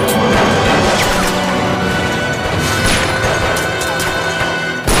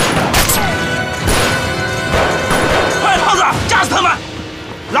快，胖子，架死他们！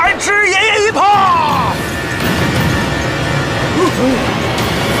来吃爷爷一炮！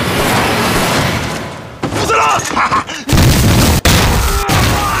死了！哈哈。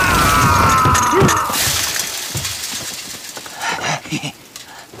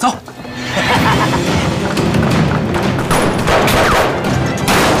走。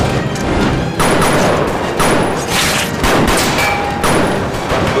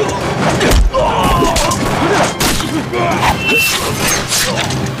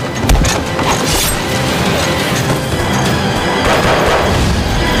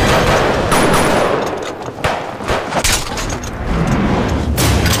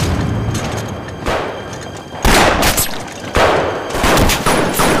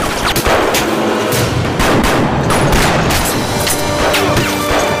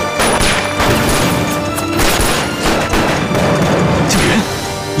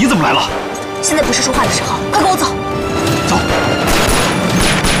你怎么来了？现在不是说话的时候，快跟我走。走。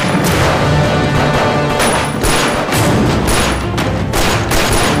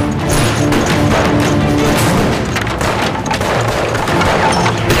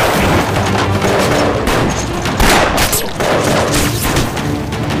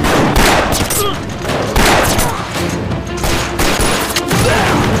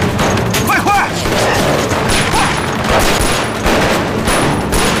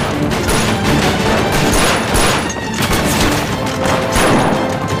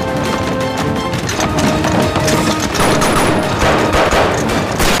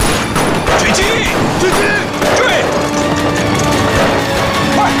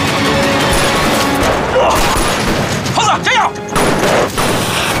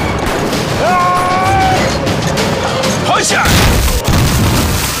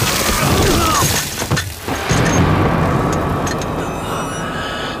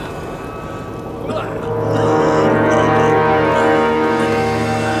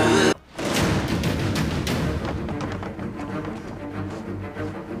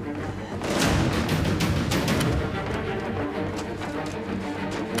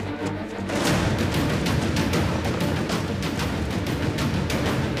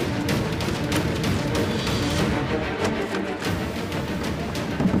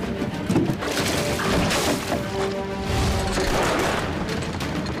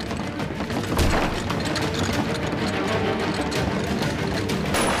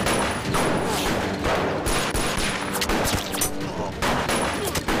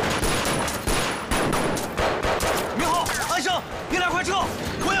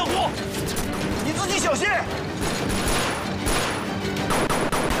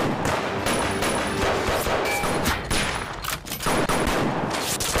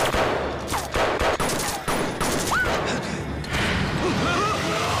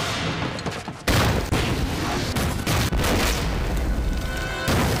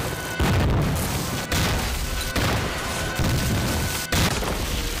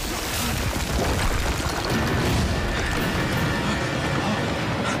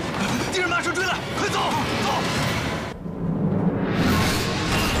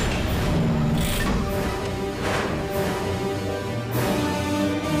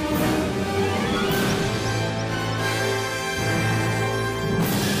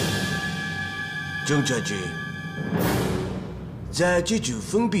侦察局，在这种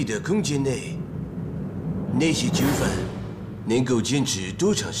封闭的空间内，那些囚犯能够坚持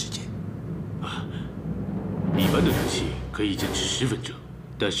多长时间？一般的毒气可以坚持10分钟，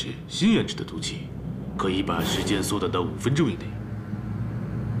但是新研制的毒气可以把时间缩短到5分钟以内。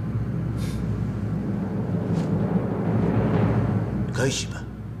开始吧。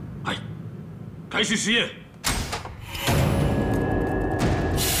嗨，开始实验。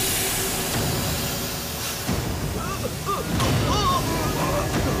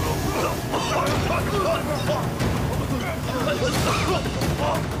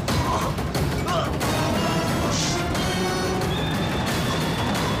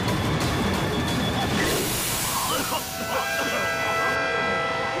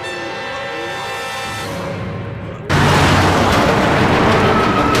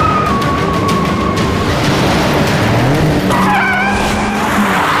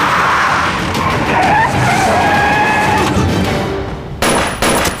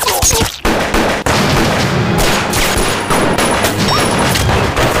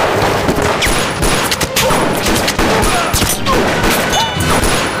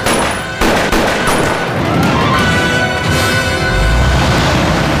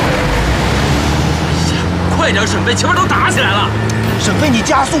快点，沈飞，前面都打起来了！沈飞，你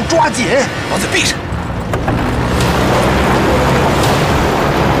加速，抓紧，把嘴闭上！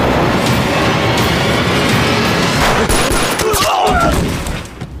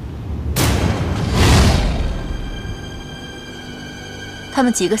他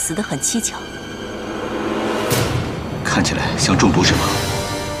们几个死得很蹊跷，看起来像中毒身亡，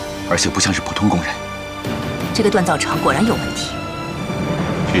而且不像是普通工人。这个锻造厂果然有问题。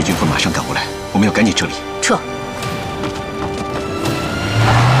日军会马上赶过来，我们要赶紧撤离。撤！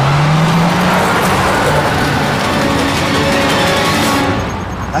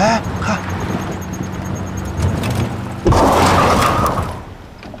哎，看，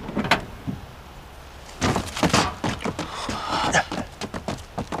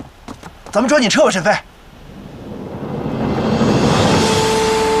咱们抓紧撤吧，沈飞。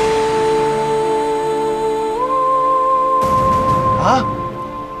啊！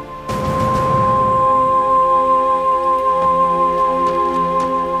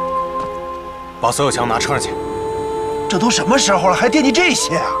把所有枪拿车上去。这都什么时候了，还惦记这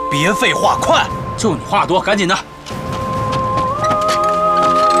些啊？别废话，快！就你话多，赶紧的。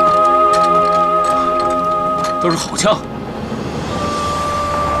都是好枪。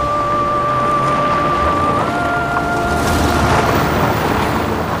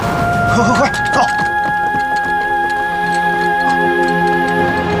快快快，走！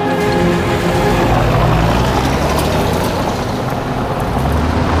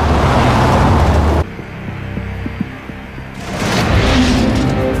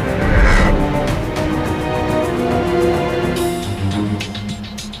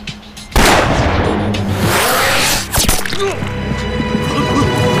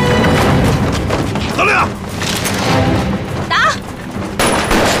咱俩打！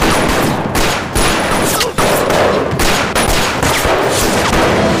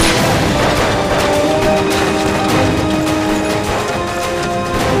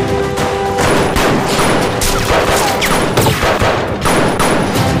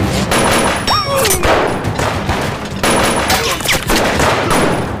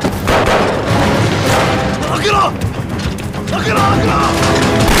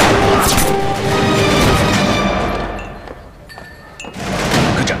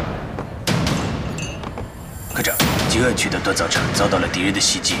科长，吉安区的锻造厂遭到了敌人的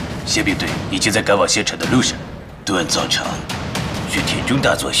袭击，宪兵队已经在赶往现场的路上。锻造厂是田中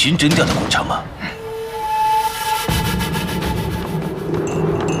大佐新征调的工厂吗？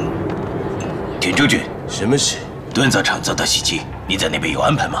田中君，什么事？锻造厂遭到袭击，你在那边有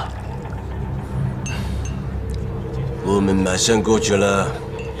安排吗？我们马上过去了。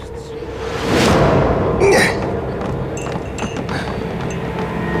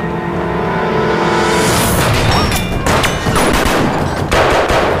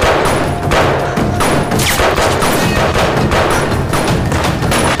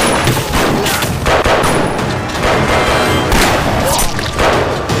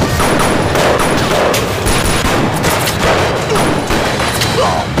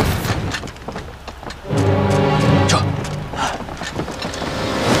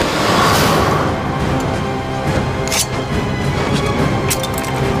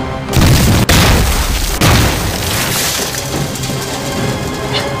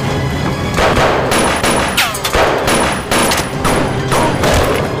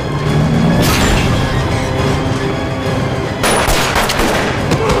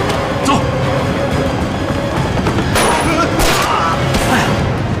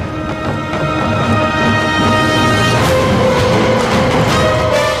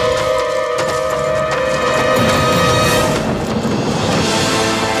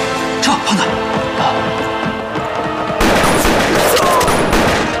胖子。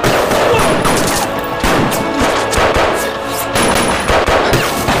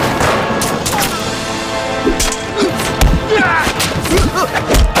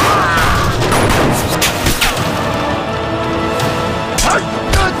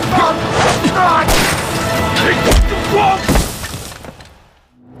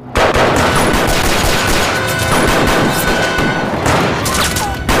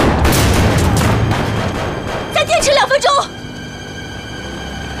再坚持2分钟。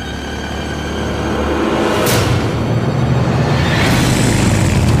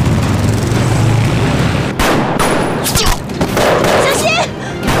小心！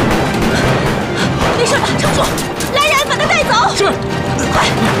没事的，撑住！来人，把他带走！是，快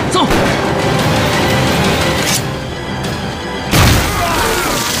走！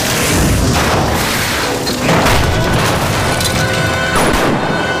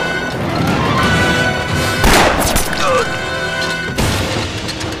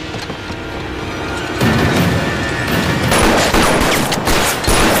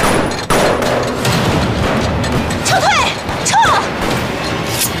撤退！撤！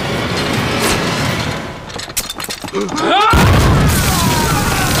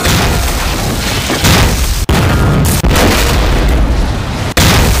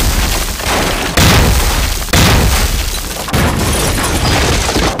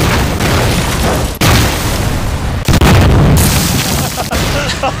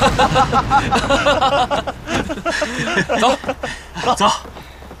走，走。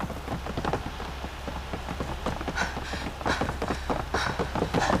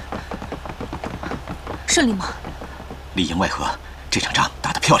顺利吗？里应外合，这场仗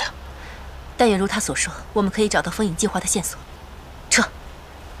打得漂亮。但也如他所说，我们可以找到封印计划的线索。撤。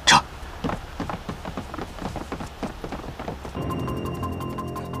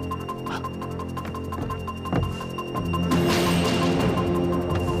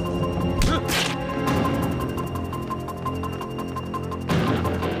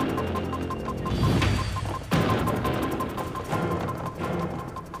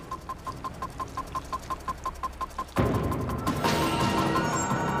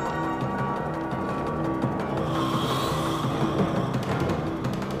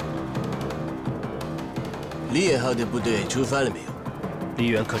李彦浩的部队出发了没有？李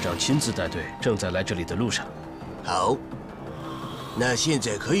元科长亲自带队，正在来这里的路上。好，那现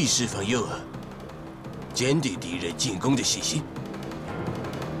在可以释放诱饵，坚定敌人进攻的信心。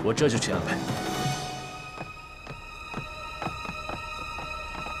我这就去安排。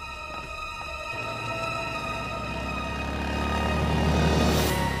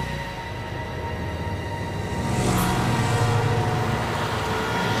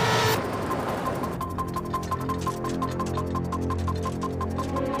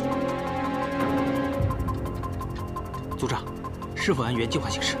组长，是否按原计划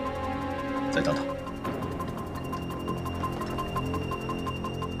行事？再等等。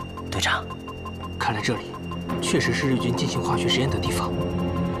队长，看来这里确实是日军进行化学实验的地方。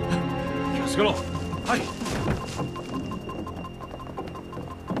気をつけろ。はい。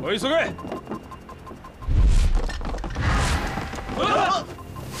お急げ。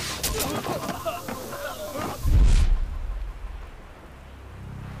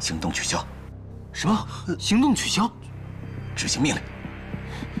行动取消。什么？行动取消？执行命令。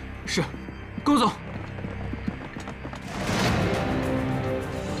是，跟我走。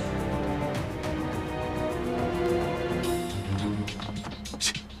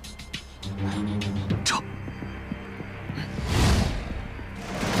撤。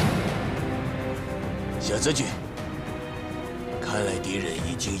小泽君，看来敌人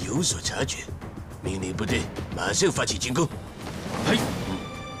已经有所察觉，命令部队马上发起进攻。嘿。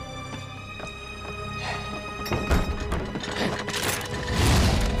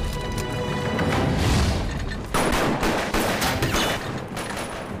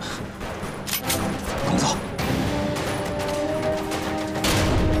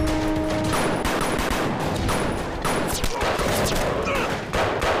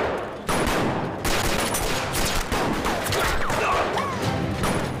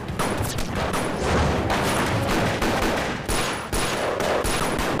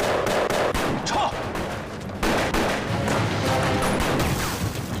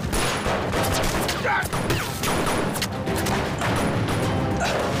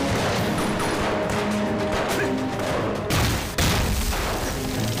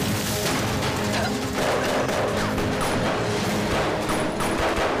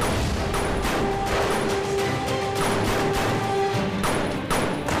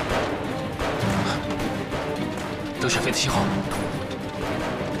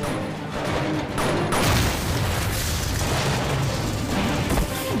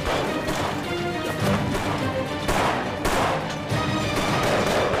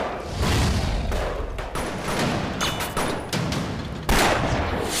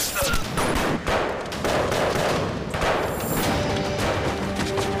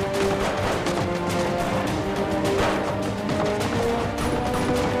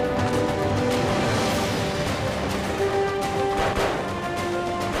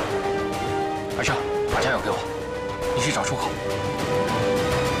海生，把炸药给我，你去找出口。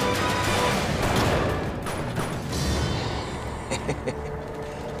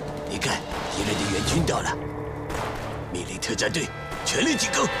你看，敌人的援军到了，命令特战队全力进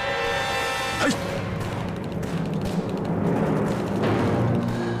攻。哎！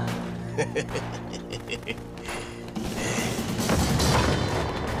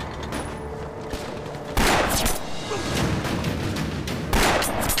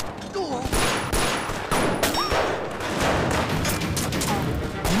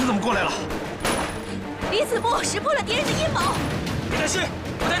你们怎么过来了？李子木识破了敌人的阴谋。别担心，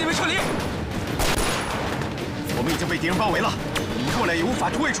我带你们撤离。我们已经被敌人包围了，你们过来也无法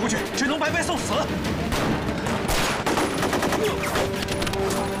突围出去，只能白白送死。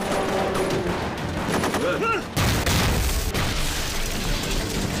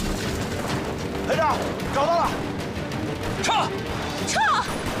排长，找到了，撤！撤！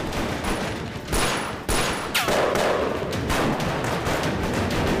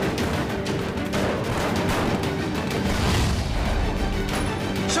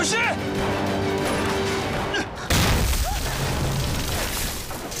小心！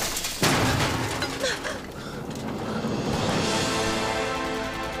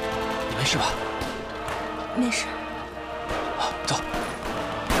你没事吧？没事。走。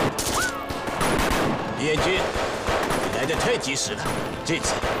李彦军，你来得太及时了，这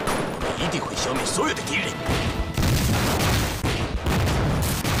次我们一定会消灭所有的敌人。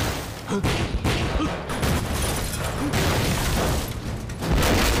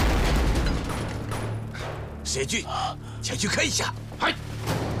谢军，前去看一下。嗨，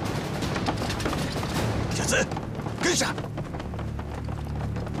小子，跟上。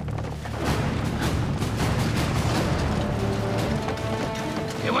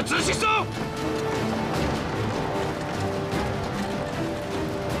给我仔细搜！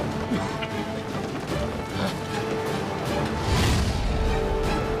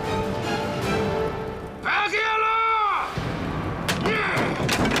别给了！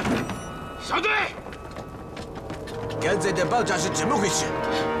小队，刚才的爆炸是怎么回事？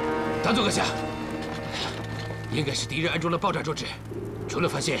大佐阁下，应该是敌人安装了爆炸装置，除了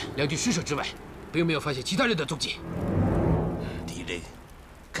发现2具尸首之外，并没有发现其他人的踪迹。敌人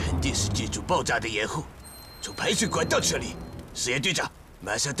肯定是借助爆炸的掩护，从排水管道撤离。实验队长，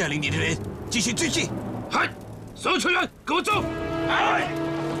马上带领你的人进行追击。嗨，所有成员跟我走！哎！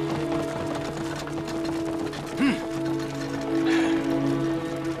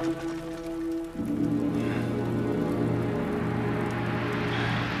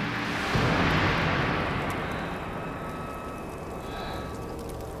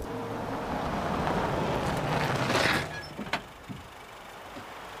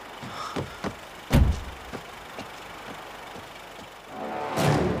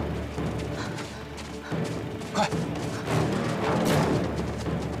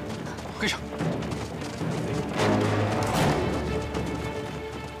跟上！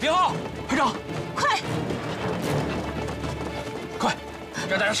编号，排长，快！快，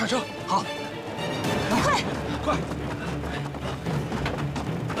让大家上车。好，快！快！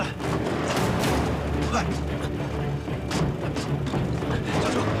快！下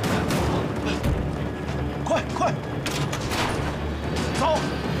车！快快！走！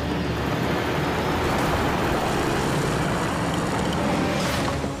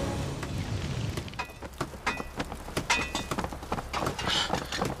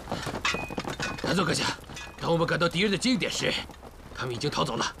大佐阁下，当我们赶到敌人的经营点时，他们已经逃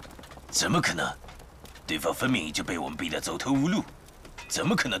走了。怎么可能？对方分明已经被我们逼得走投无路，怎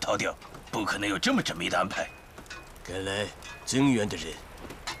么可能逃掉？不可能有这么缜密的安排。看来增援的人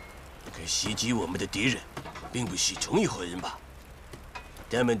跟袭击我们的敌人，并不是同一伙人吧？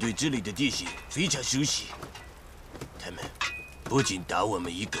他们对这里的地形非常熟悉，他们不仅打我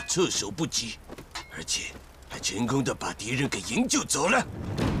们一个措手不及，而且还成功的把敌人给营救走了。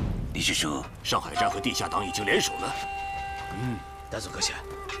你是说上海站和地下党已经联手了？大佐阁下，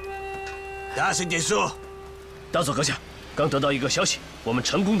大声点说！大佐阁下，刚得到一个消息，我们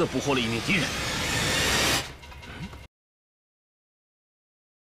成功的捕获了一名敌人。